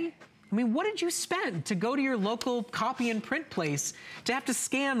day, I mean, what did you spend to go to your local copy and print place, to have to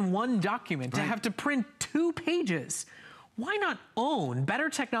scan one document, to have to print 2 pages? Why not own better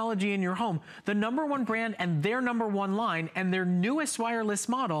technology in your home, the #1 brand and their #1 line and their newest wireless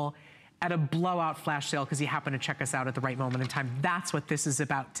model at a blowout flash sale because you happen to check us out at the right moment in time? That's what this is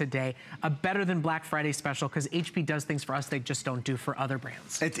about today. A better than Black Friday special because HP does things for us they just don't do for other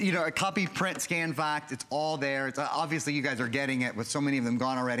brands. It's, you know, a copy, print, scan, fact, it's all there. It's obviously you guys are getting it with so many of them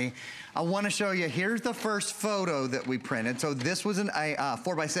gone already. I want to show you, here's the first photo that we printed. So this was a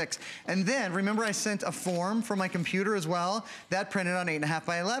 4x6. And then, remember I sent a form from my computer as well? That printed on 8.5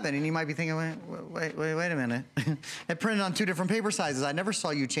 by 11. And you might be thinking, wait a minute. It printed on 2 different paper sizes. I never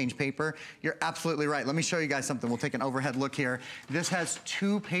saw you change paper. You're absolutely right. Let me show you guys something. We'll take an overhead look here. This has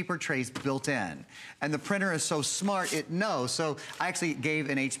 2 paper trays built in. And the printer is so smart, it knows. So I actually gave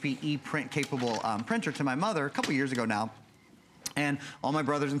an HP e-print capable printer to my mother a couple years ago now. And all my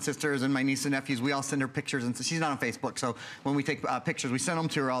brothers and sisters and my nieces and nephews, we all send her pictures. And so she's not on Facebook, so when we take pictures, we send them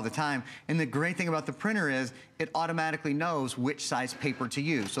to her all the time. And the great thing about the printer is it automatically knows which size paper to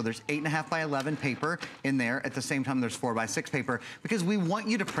use. So there's 8.5 by 11 paper in there. At the same time, there's 4x6 paper because we want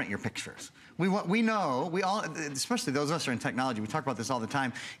you to print your pictures. We know, we all, especially those of us who are in technology, we talk about this all the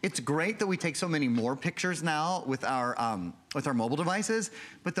time. It's great that we take so many more pictures now with our mobile devices,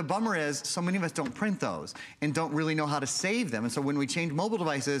 but the bummer is so many of us don't print those and don't really know how to save them. And so when we change mobile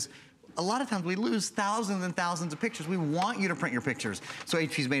devices, a lot of times we lose thousands and thousands of pictures. We want you to print your pictures. So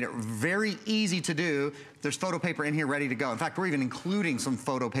HP's made it very easy to do. There's photo paper in here ready to go. In fact, we're even including some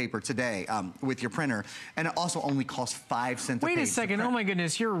photo paper today with your printer. And it also only costs 5 cents a page. Wait a second, oh my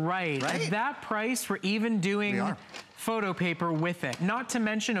goodness, you're right. At that price, we're even doing photo paper with it. Not to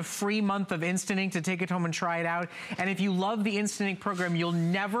mention a free month of Instant Ink to take it home and try it out. And if you love the Instant Ink program, you'll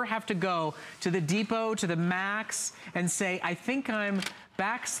never have to go to the Depot, to the Max, and say, I think I'm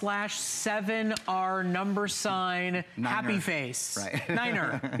 /7R # happy face. Right.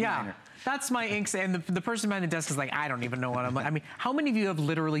 Niner, yeah. Niner. That's my ink, and the person behind the desk is like, I don't even know what I'm like. I mean, how many of you have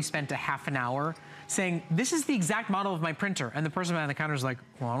literally spent a half an hour saying, this is the exact model of my printer, and the person behind the counter is like,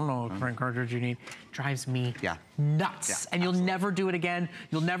 well, I don't know what print cartridge you need. Drives me nuts. And you'll never do it again.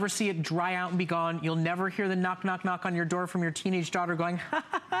 You'll never see it dry out and be gone. You'll never hear the knock, knock, knock on your door from your teenage daughter going, ha,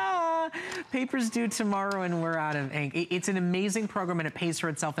 ha, ha, paper's due tomorrow and we're out of ink. It's an amazing program and it pays for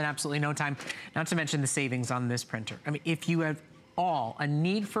itself in absolutely no time. Not to mention the savings on this printer. I mean, if you have a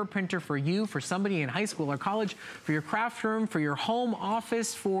need for a printer for you, for somebody in high school or college, for your craft room, for your home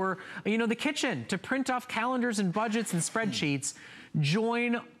office, for, you know, the kitchen, to print off calendars and budgets and spreadsheets,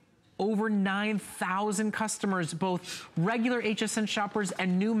 join over 9,000 customers, both regular HSN shoppers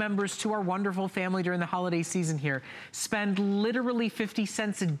and new members to our wonderful family during the holiday season here. Spend literally 50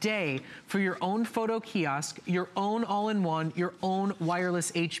 cents a day for your own photo kiosk, your own all-in-one, your own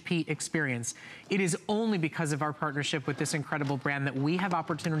wireless HP experience. It is only because of our partnership with this incredible brand that we have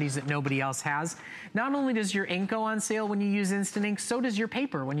opportunities that nobody else has. Not only does your ink go on sale when you use Instant Ink, so does your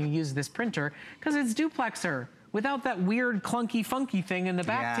paper when you use this printer, because it's duplexer, without that weird, clunky, funky thing in the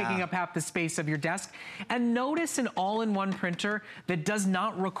back taking up half the space of your desk. And notice an all-in-one printer that does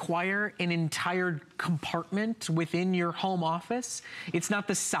not require an entire compartment within your home office. It's not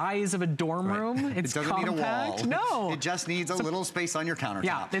the size of a dorm room. It's it doesn't compact. need a wall. No. It just needs a little space on your countertop.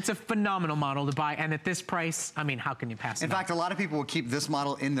 Yeah, it's a phenomenal model to buy. And at this price, I mean, how can you pass it In fact, a lot of people will keep this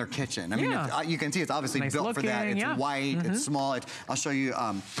model in their kitchen. I mean, you can see it's obviously built for that. It's white, it's small. I'll show you,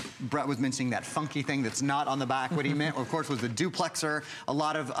 Brett was mentioning that funky thing that's not on the back. black. What he meant, of course, was the duplexer. A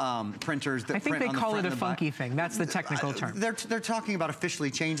lot of printers that I think print they call it a funky thing. That's the technical term. They're talking about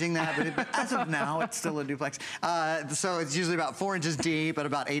officially changing that, but as of now, it's still a duplex. So it's usually about 4 inches deep and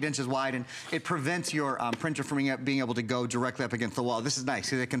about 8 inches wide, and it prevents your printer from being able to go directly up against the wall. This is nice,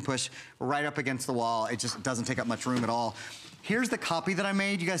 so they can push right up against the wall. It just doesn't take up much room at all. Here's the copy that I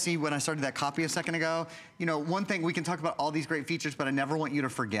made. You guys see when I started that copy a second ago? You know, one thing, we can talk about all these great features, but I never want you to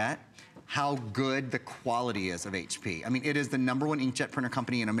forget how good the quality is of HP. I mean, it is the #1 inkjet printer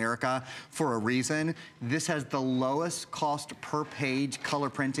company in America for a reason. This has the lowest cost per page color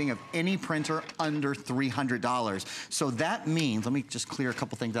printing of any printer under $300. So that means, let me just clear a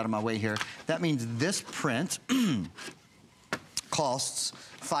couple things out of my way here. That means this print costs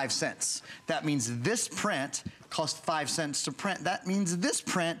 5 cents. That means this print costs 5 cents to print. That means this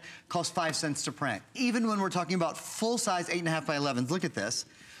print costs 5 cents to print. Even when we're talking about full-size 8.5 by 11s, look at this.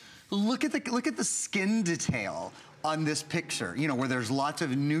 Look at the skin detail on this picture, you know, where there's lots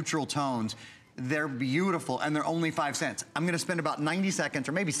of neutral tones. They're beautiful, and they're only 5 cents. I'm gonna spend about 90 seconds,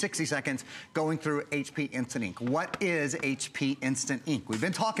 or maybe 60 seconds, going through HP Instant Ink. What is HP Instant Ink? We've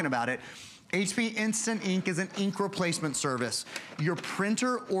been talking about it. HP Instant Ink is an ink replacement service. Your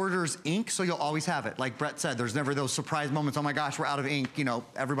printer orders ink, so you'll always have it. Like Brett said, there's never those surprise moments, oh my gosh, we're out of ink, you know,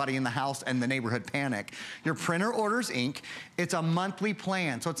 everybody in the house and the neighborhood panic. Your printer orders ink. It's a monthly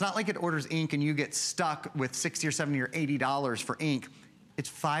plan, so it's not like it orders ink and you get stuck with $60 or $70 or $80 for ink. It's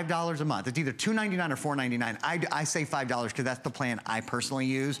 $5 a month. It's either $2.99 or $4.99. I say $5 because that's the plan I personally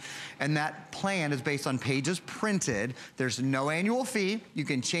use. And that plan is based on pages printed. There's no annual fee. You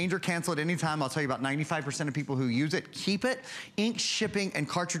can change or cancel at any time. I'll tell you about 95% of people who use it keep it. Ink, shipping, and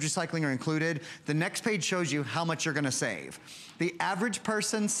cartridge recycling are included. The next page shows you how much you're gonna save. The average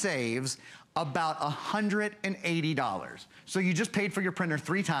person saves about $180. So you just paid for your printer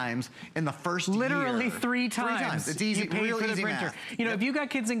 3 times in the first year. Literally 3 times. 3 times. It's easy, you paid real for the easy printer. math. You know, if you got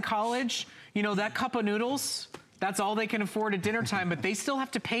kids in college, you know, that cup of noodles, that's all they can afford at dinner time, but they still have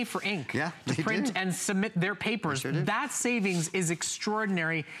to pay for ink to print and submit their papers. That savings is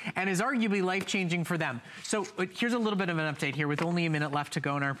extraordinary and is arguably life-changing for them. So here's a little bit of an update here with only a minute left to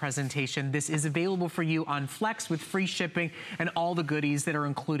go in our presentation. This is available for you on Flex with free shipping and all the goodies that are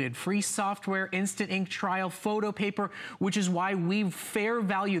included. Free software, instant ink trial, photo paper, which is why we fair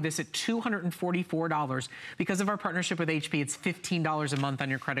value this at $244. Because of our partnership with HP, it's $15 a month on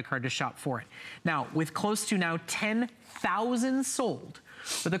your credit card to shop for it. Now, with close to now 10,000 sold.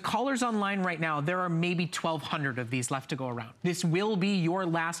 For the callers online right now, there are maybe 1,200 of these left to go around. This will be your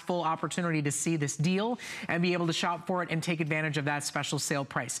last full opportunity to see this deal and be able to shop for it and take advantage of that special sale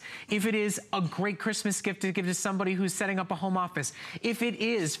price. If it is a great Christmas gift to give to somebody who's setting up a home office, if it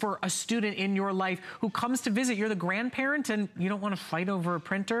is for a student in your life who comes to visit, you're the grandparent and you don't want to fight over a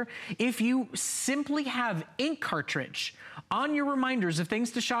printer, if you simply have ink cartridge on your reminders of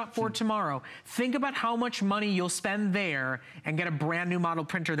things to shop for tomorrow, think about how much money you'll spend there and get a brand new model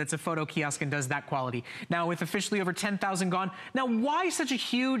printer that's a photo kiosk and does that quality. Now, with officially over 10,000 gone, now why such a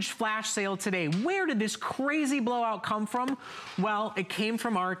huge flash sale today? Where did this crazy blowout come from? Well, it came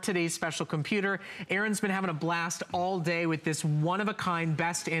from our today's special computer. Aaron's been having a blast all day with this one-of-a-kind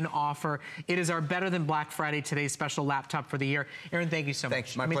best in offer. It is our Better Than Black Friday today's special laptop for the year. Aaron, thank you so much.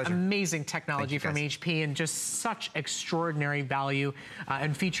 Thanks, my pleasure. Amazing technology from HP and just such extraordinary value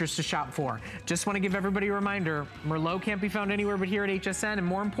and features to shop for. Just want to give everybody a reminder, Merlot can't be found anywhere but here at HSN, and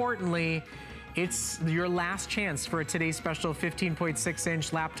more importantly, it's your last chance for a today's special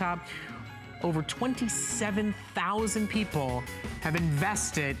 15.6-inch laptop. Over 27,000 people have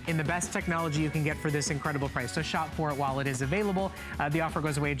invested in the best technology you can get for this incredible price. So shop for it while it is available. The offer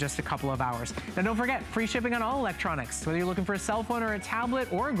goes away in just a couple of hours. Now don't forget, free shipping on all electronics. Whether you're looking for a cell phone or a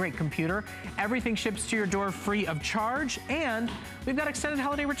tablet or a great computer, everything ships to your door free of charge, and we've got extended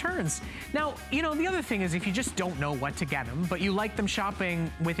holiday returns. Now, you know, the other thing is if you just don't know what to get them, but you like them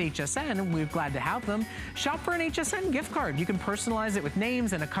shopping with HSN, and we're glad to have them, shop for an HSN gift card. You can personalize it with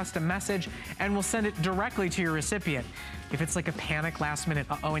names and a custom message, and we'll send it directly to your recipient. If it's like a panic last minute,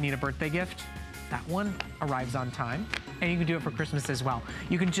 uh-oh, I need a birthday gift, that one arrives on time. And you can do it for Christmas as well.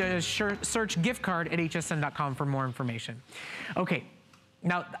 You can just search gift card at hsn.com for more information. Okay,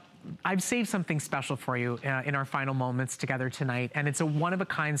 now I've saved something special for you in our final moments together tonight, and it's a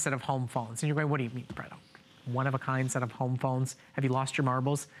one-of-a-kind set of home phones. And you're going, what do you mean, Brett? One-of-a-kind set of home phones? Have you lost your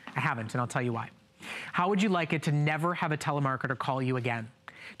marbles? I haven't, and I'll tell you why. How would you like it to never have a telemarketer call you again?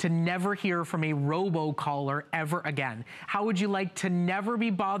 To never hear from a robocaller ever again? How would you like to never be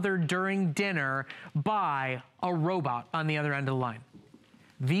bothered during dinner by a robot on the other end of the line?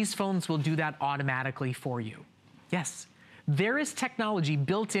 These phones will do that automatically for you. Yes. there is technology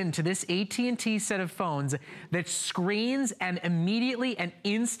built into this AT&T set of phones that screens and immediately and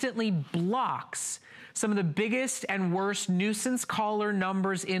instantly blocks some of the biggest and worst nuisance caller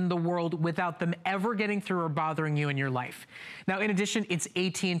numbers in the world without them ever getting through or bothering you in your life. Now, in addition, it's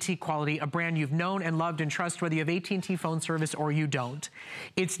AT&T quality, a brand you've known and loved and trust whether you have AT&T phone service or you don't.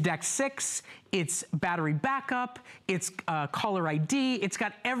 It's Deck 6, it's battery backup, it's caller ID, it's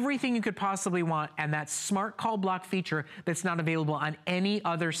got everything you could possibly want, and that smart call block feature that's not available on any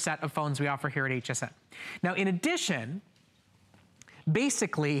other set of phones we offer here at HSN. Now, in addition,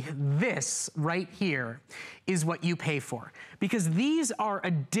 basically, this right here is what you pay for, because these are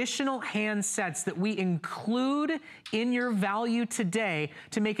additional handsets that we include in your value today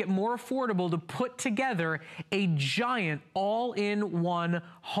to make it more affordable to put together a giant all-in-one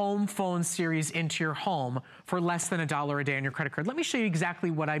home phone series into your home for less than $1 a day on your credit card. Let me show you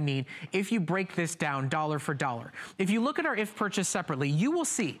exactly what I mean if you break this down dollar for dollar. If you look at our if purchase separately, you will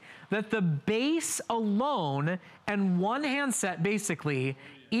see that the base alone and one handset basically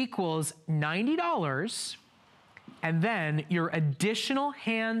equals $90, and then your additional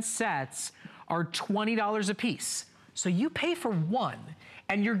handsets are $20 a piece. So you pay for one,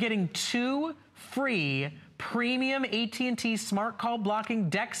 and you're getting 2 free premium AT&T smart call blocking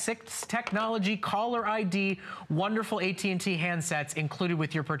Deck 6 technology caller ID wonderful AT&T handsets included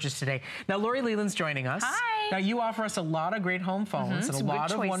with your purchase today. Now, Lori Leland's joining us. Hi. Now, you offer us a lot of great home phones and a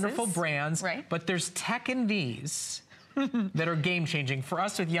lot of wonderful brands, but there's tech in these that are game-changing for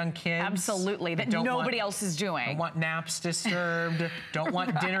us with young kids. Absolutely, that nobody else is doing. Don't want naps disturbed, don't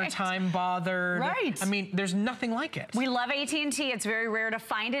want dinner time bothered. Right. I mean, there's nothing like it. We love AT&T. It's very rare to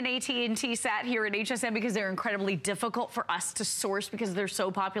find an AT&T set here at HSN because they're incredibly difficult for us to source because they're so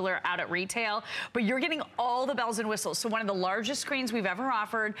popular out at retail. But you're getting all the bells and whistles. So one of the largest screens we've ever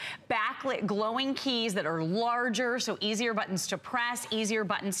offered, backlit glowing keys that are larger, so easier buttons to press, easier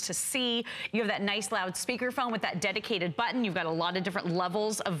buttons to see. You have that nice loud speakerphone with that dedicated button. You've got a lot of different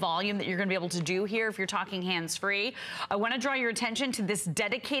levels of volume that you're going to be able to do here if you're talking hands-free. I want to draw your attention to this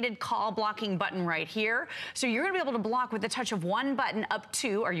dedicated call blocking button right here. So you're going to be able to block with the touch of one button up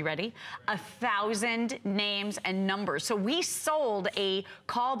to, are you ready? 1,000 names and numbers. So we sold a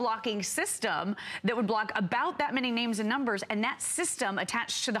call blocking system that would block about that many names and numbers, and that system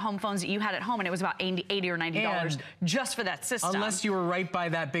attached to the home phones that you had at home, and it was about $80 or $90 just for that system. Unless you were right by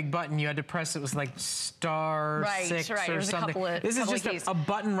that big button, you had to press, it was like star 6 or something. This is just a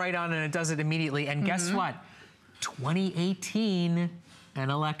button right on and it does it immediately. And guess what? 2018, an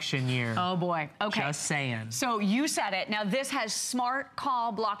election year. Oh boy, okay. Just saying. So you said it. Now this has smart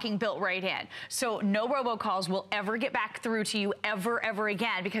call blocking built right in. So no robocalls will ever get back through to you ever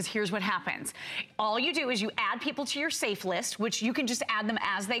again, because here's what happens. All you do is you add people to your safe list, which you can just add them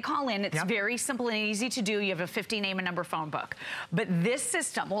as they call in. It's very simple and easy to do. You have a 50 name and number phone book. But this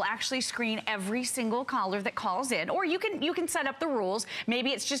system will actually screen every single caller that calls in, or you can set up the rules. Maybe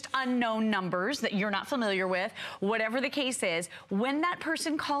it's just unknown numbers that you're not familiar with. Whatever the case is, when that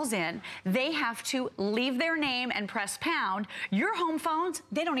person calls in, they have to leave their name and press pound. Your home phones,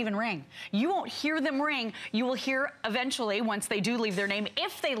 they don't even ring. You won't hear them ring. You will hear eventually once they do leave their name,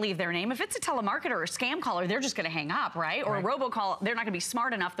 if they leave their name. If it's a telemarketer or a scam caller, they're just going to hang up, right? Or a robocall, they're not going to be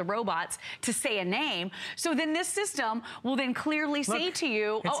smart enough, the robots, to say a name. So then this system will then clearly say to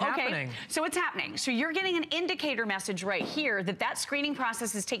you, it's happening. So it's happening. So you're getting an indicator message right here that that screening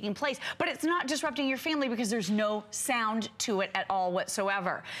process is taking place, but it's not disrupting your family because there's no sound to it at all whatsoever.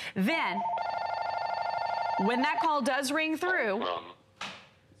 Then, when that call does ring through,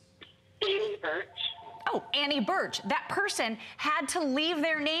 Annie Birch. Oh, Annie Birch. That person had to leave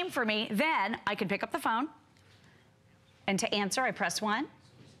their name for me. Then I can pick up the phone, and to answer, I press 1.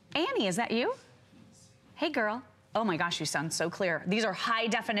 Annie, is that you? Hey, girl. Oh my gosh, you sound so clear. These are high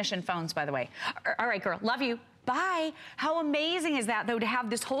definition phones, by the way. All right, girl, love you. Bye. How amazing is that, though, to have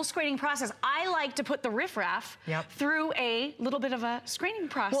this whole screening process? I like to put the riffraff through a little bit of a screening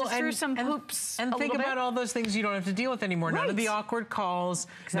process, through some hoops. And think about all those things you don't have to deal with anymore. None of the awkward calls,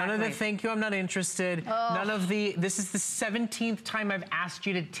 none of the thank you, I'm not interested, none of the, this is the 17th time I've asked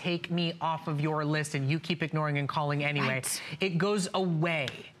you to take me off of your list and you keep ignoring and calling anyway. It goes away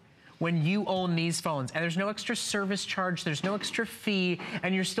when you own these phones. And there's no extra service charge, there's no extra fee,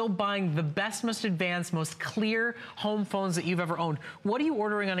 and you're still buying the best, most advanced, most clear home phones that you've ever owned. What are you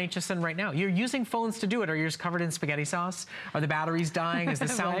ordering on HSN right now? You're using phones to do it. Are yours covered in spaghetti sauce? Are the batteries dying? Is the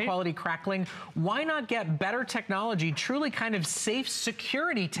sound quality crackling? Why not get better technology, truly kind of safe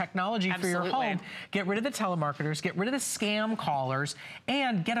security technology for your home? Get rid of the telemarketers, get rid of the scam callers,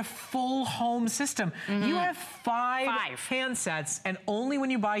 and get a full home system. You have five handsets, and only when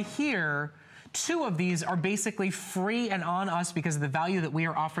you buy here 2 of these are basically free and on us because of the value that we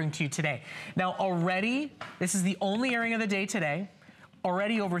are offering to you today. Now already, this is the only airing of the day today.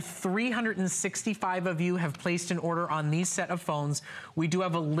 Already over 365 of you have placed an order on these set of phones. We do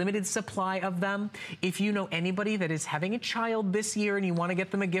have a limited supply of them. If you know anybody that is having a child this year and you want to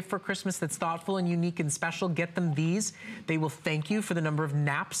get them a gift for Christmas that's thoughtful and unique and special, get them these. They will thank you for the number of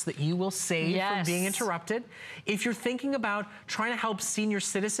naps that you will save from being interrupted. If you're thinking about trying to help senior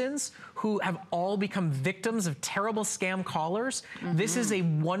citizens who have all become victims of terrible scam callers, this is a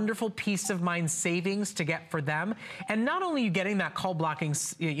wonderful peace of mind savings to get for them. And not only are you getting that call blocking,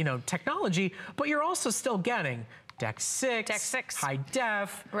 technology, but you're also still getting Deck 6, high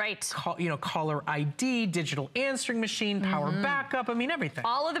def, caller ID, digital answering machine, power backup, I mean everything.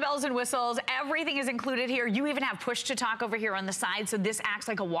 All of the bells and whistles, everything is included here. You even have push to talk over here on the side, so this acts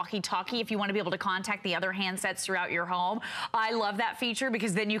like a walkie-talkie if you want to be able to contact the other handsets throughout your home. I love that feature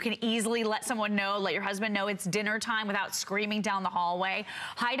because then you can easily let someone know, let your husband know it's dinner time without screaming down the hallway.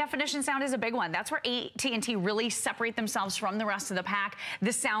 High definition sound is a big one. That's where AT&T really separate themselves from the rest of the pack.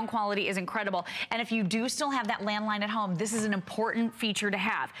 The sound quality is incredible. And if you do still have that landline at home, this is an important feature to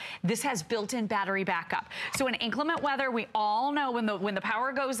have. This has built-in battery backup. So in inclement weather, we all know when the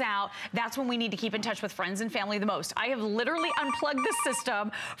power goes out, that's when we need to keep in touch with friends and family the most. I have literally unplugged the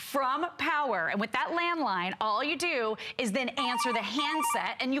system from power, and with that landline, all you do is then answer the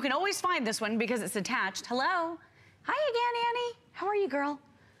handset, and you can always find this one because it's attached. Hello? Hi again, Annie. How are you, girl?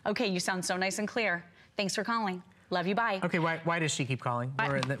 Okay, you sound so nice and clear. Thanks for calling. Love you, bye. Okay, why does she keep calling?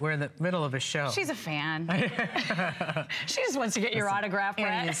 We're in the middle of a show. She's a fan. She just wants to get your autograph, Brett.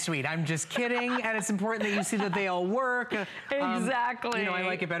 Annie is sweet. I'm just kidding, and it's important that you see that they all work. Exactly. I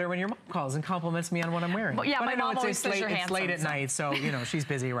like it better when your mom calls and compliments me on what I'm wearing. Well, yeah, but my mom always says you're handsome. It's late at night, so she's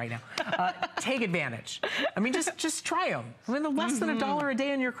busy right now. Take advantage. I mean, just try them. I mean, less than $1 a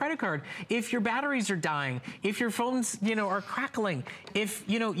day on your credit card. If your batteries are dying, if your phones, are crackling, if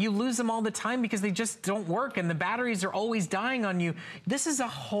you lose them all the time because they just don't work and the batteries are always dying on you, this is a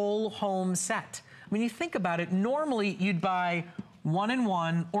whole home set. When you think about it, normally you'd buy 1 and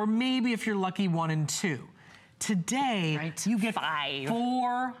 1, or maybe if you're lucky, 1 and 2. Today, you get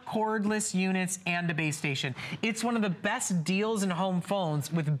 4 cordless units and a base station. It's one of the best deals in home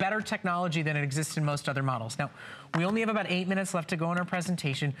phones with better technology than it exists in most other models. Now, we only have about 8 minutes left to go in our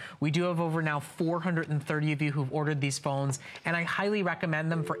presentation. We do have over now 430 of you who've ordered these phones, and I highly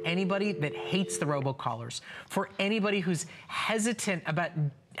recommend them for anybody that hates the robocallers, for anybody who's hesitant about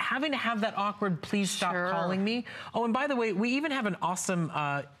having to have that awkward, please stop calling me. Oh, and by the way, we even have an awesome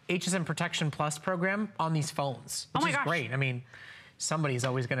HSN Protection Plus program on these phones, which is great. I mean, somebody's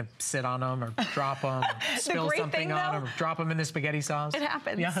always going to sit on them or drop them, or spill something on them, or drop them in the spaghetti sauce. It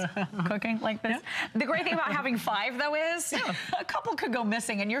happens. Cooking like this. The great thing about having 5, though, is a couple could go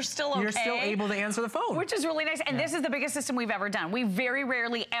missing, and you're still okay. You're still able to answer the phone. Which is really nice. And this is the biggest system we've ever done. We very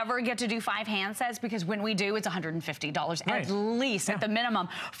rarely ever get to do 5 handsets, because when we do, it's $150 at least, at the minimum,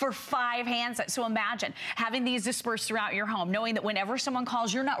 for 5 handsets. So imagine having these dispersed throughout your home, knowing that whenever someone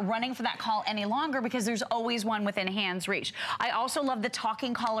calls, you're not running for that call any longer, because there's always one within hand's reach. I also love the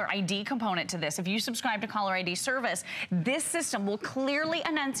talking caller ID component to this. If you subscribe to caller ID service, this system will clearly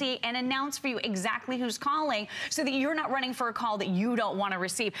enunciate and announce for you exactly who's calling, so that you're not running for a call that you don't want to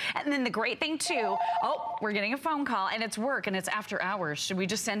receive. And then the great thing too, we're getting a phone call and it's work and it's after hours. Should we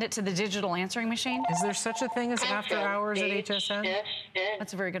just send it to the digital answering machine? Is there such a thing as after hours at HSN?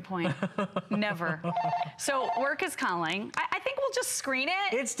 That's a very good point. Never. So work is calling. I think we'll just screen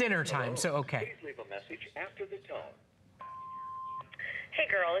it. It's dinner time, so okay. Please leave a message after the tone. Hey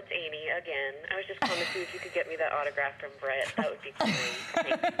girl, it's Amy again. I was just calling to see if you could get me that autograph from Brett. That would be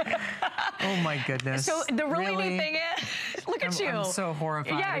great. Oh my goodness. So the really neat thing is, look at you. I'm so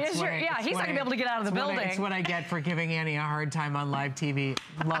horrified. Yeah, he's not gonna be able to get out of the building. It's what I get for giving Annie a hard time on live TV.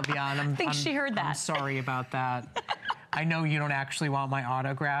 Love you, Ann. I think she heard that. I'm sorry about that. I know you don't actually want my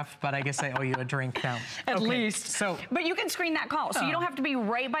autograph, but I guess I owe you a drink now. At least. So, but you can screen that call. So you don't have to be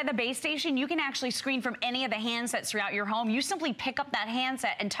right by the base station. You can actually screen from any of the handsets throughout your home. You simply pick up that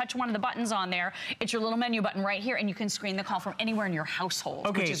handset and touch one of the buttons on there. It's your little menu button right here, and you can screen the call from anywhere in your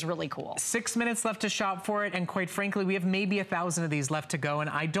household, which is really cool. 6 minutes left to shop for it, and quite frankly, we have maybe 1,000 of these left to go, and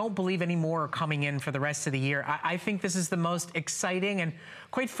I don't believe any more are coming in for the rest of the year. I think this is the most exciting and,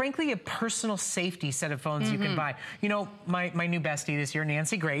 quite frankly, a personal safety set of phones you can buy. You know, my new bestie this year,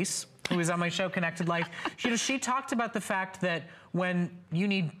 Nancy Grace, who was on my show Connected Life, she talked about the fact that when you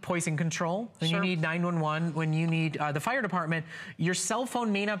need poison control, when you need 911, when you need the fire department, your cell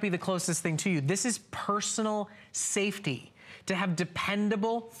phone may not be the closest thing to you. This is personal safety. to have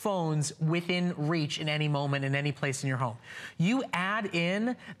dependable phones within reach in any moment, in any place in your home. You add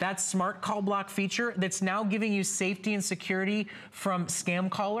in that smart call block feature that's now giving you safety and security from scam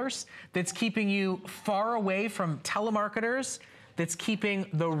callers, that's keeping you far away from telemarketers, that's keeping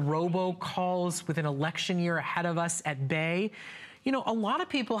the robocalls with an election year ahead of us at bay. You know, a lot of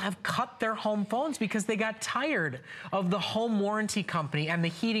people have cut their home phones because they got tired of the home warranty company and the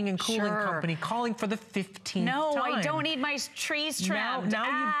heating and cooling company calling for the 15th time. No, I don't need my trees trimmed.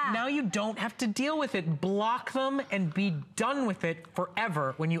 Now you don't have to deal with it. Block them and be done with it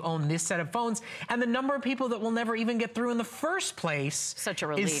forever when you own this set of phones. And the number of people that will never even get through in the first place such a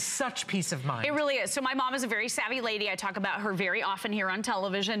relief. Is such peace of mind. It really is. So my mom is a very savvy lady. I talk about her very often here on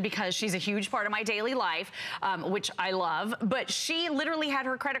television because she's a huge part of my daily life, which I love. But she literally had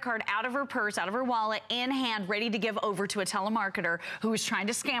her credit card out of her purse, out of her wallet, in hand, ready to give over to a telemarketer who was trying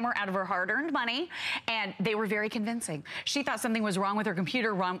to scam her out of her hard-earned money, and they were very convincing. She thought something was wrong with her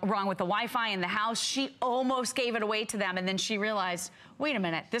computer, wrong with the Wi-Fi in the house. She almost gave it away to them, and then she realized, wait a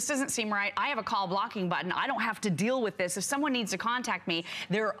minute, this doesn't seem right. I have a call blocking button. I don't have to deal with this. If someone needs to contact me,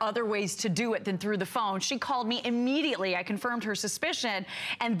 there are other ways to do it than through the phone. She called me immediately. I confirmed her suspicion,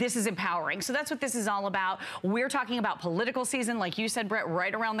 and this is empowering. So that's what this is all about. We're talking about political season, like you said, Brett,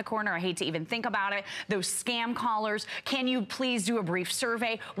 right around the corner. I hate to even think about it. Those scam callers. Can you please do a brief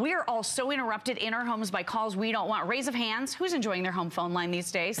survey? We are all so interrupted in our homes by calls we don't want. Raise of hands. Who's enjoying their home phone line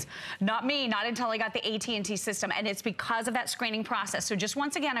these days? Not me. Not until I got the AT&T system, and it's because of that screening process. So just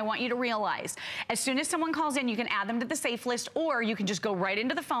once again, I want you to realize, as soon as someone calls in, you can add them to the safe list, or you can just go right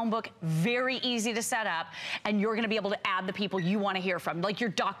into the phone book. Very easy to set up, and you're going to be able to add the people you want to hear from, like your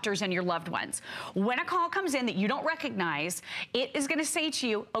doctors and your loved ones. When a call comes in that you don't recognize, it is going to say to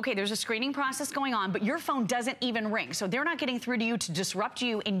you, okay, there's a screening process going on, but your phone doesn't even ring. So they're not getting through to you to disrupt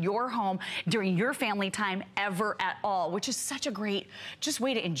you in your home during your family time ever at all, which is such a great just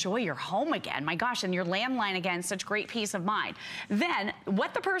way to enjoy your home again. My gosh, and your landline again, such great peace of mind. Then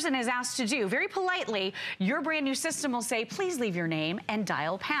what the person is asked to do, very politely, your brand new system will say, please leave your name and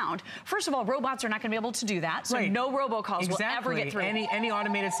dial pound. First of all, robots are not going to be able to do that, so no robocalls will ever get through. Any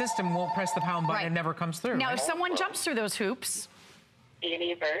automated system won't press the pound button and never comes through. Now, if someone jumps through those hoops,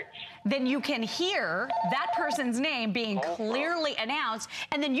 Annie Birch, then you can hear that person's name being clearly announced,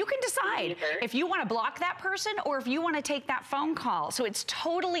 and then you can decide if you want to block that person or if you want to take that phone call. So it's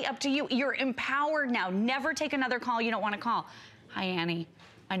totally up to you. You're empowered now. Never take another call you don't want to call. Hi, Annie.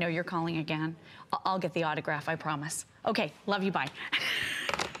 I know you're calling again. I'll get the autograph, I promise. Okay, love you, bye.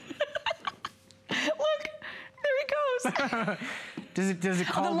 Look, there he goes. Does it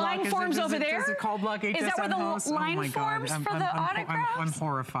call the line forms over there? Does it call block HSN? Is that where the line forms for the autographs? I'm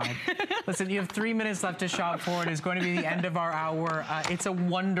horrified. Listen, you have 3 minutes left to shop for it. It's going to be the end of our hour. It's a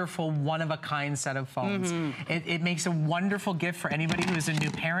wonderful, one-of-a-kind set of phones. It makes a wonderful gift for anybody who is a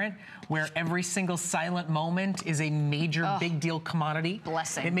new parent, where every single silent moment is a major, big deal commodity.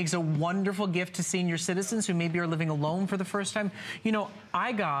 Blessing. It makes a wonderful gift to senior citizens who maybe are living alone for the first time. You know,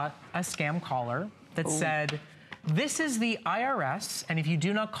 I got a scam caller that said, this is the IRS, and if you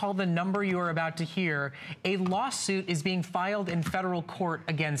do not call the number you are about to hear, a lawsuit is being filed in federal court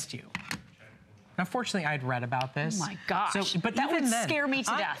against you. Now, fortunately, I'd read about this. Oh, my gosh. So, but that would scare me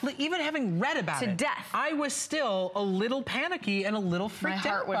to death. Even having read about it. To death. I was still a little panicky and a little freaked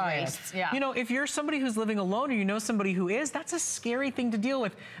out by it. Yeah. You know, if you're somebody who's living alone or you know somebody who is, that's a scary thing to deal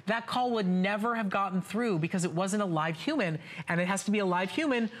with. That call would never have gotten through because it wasn't a live human, and it has to be a live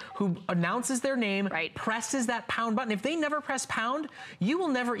human who announces their name, presses that pound button. If they never press pound, you will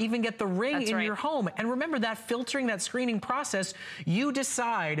never even get the ring in your home. And remember, that filtering, that screening process, you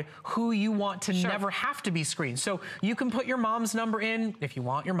decide who you want to never have to be screened. So you can put your mom's number in, if you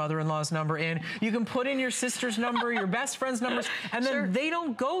want your mother-in-law's number in. You can put in your sister's number, your best friend's numbers, and then they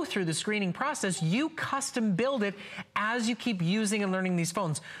don't go through the screening process. You custom build it as you keep using and learning these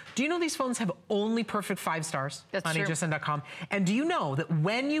phones. Do you know these phones have only perfect 5 stars on HSN.com? And do you know that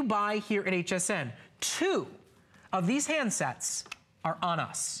when you buy here at HSN, 2 of these handsets are on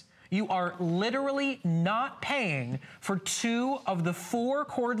us? You are literally not paying for 2 of the 4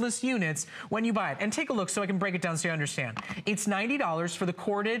 cordless units when you buy it. And take a look so I can break it down so you understand. It's $90 for the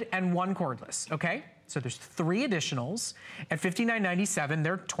corded and 1 cordless, okay? So there's 3 additionals. At $59.97,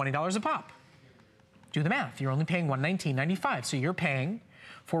 they're $20 a pop. Do the math. You're only paying $119.95. So you're paying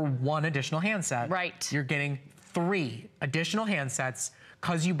for 1 additional handset. Right. You're getting 3 additional handsets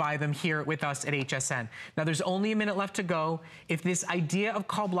because you buy them here with us at HSN. Now, there's only a minute left to go. If this idea of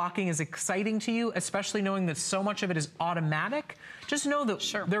call blocking is exciting to you, especially knowing that so much of it is automatic, just know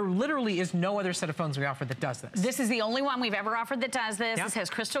that there literally is no other set of phones we offer that does this. This is the only one we've ever offered that does this. Yep. This has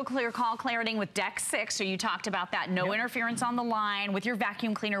crystal clear call clarity with DEC 6, so you talked about that. No interference on the line, with your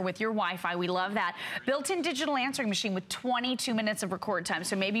vacuum cleaner, with your Wi-Fi. We love that. Built-in digital answering machine with 22 minutes of record time.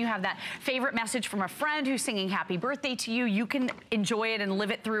 So maybe you have that favorite message from a friend who's singing happy birthday to you. You can enjoy it and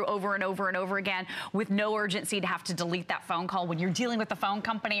live it through over and over and over again with no urgency to have to delete that phone call. When you're dealing with the phone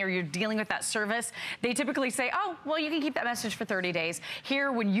company or you're dealing with that service, they typically say, oh, well, you can keep that message for 30 days.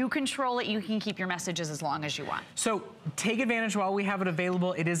 Here, when you control it, you can keep your messages as long as you want. So take advantage while we have it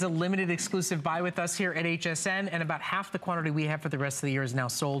available. It is a limited exclusive buy with us here at HSN, and about half the quantity we have for the rest of the year is now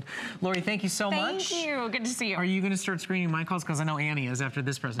sold. Lori, thank you so much. Thank you. Good to see you. Are you going to start screening my calls? Because I know Annie is after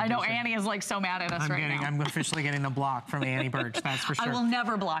this presentation. I know Annie is like so mad at us right now. I'm officially getting the block from Annie Birch, that's for sure. I will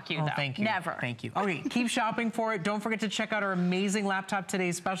never block you, though. Thank you. Never. Thank you. Okay, keep shopping for it. Don't forget to check out our amazing laptop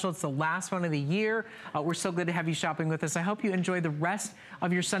today's special. It's the last one of the year. We're so glad to have you shopping with us. I hope you enjoy the rest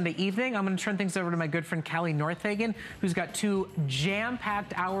of your Sunday evening. I'm going to turn things over to my good friend Callie Northagen, who's got 2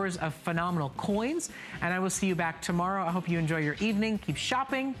 jam-packed hours of phenomenal coins. And I will see you back tomorrow. I hope you enjoy your evening. Keep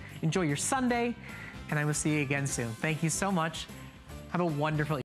shopping. Enjoy your Sunday. And I will see you again soon. Thank you so much. Have a wonderful evening.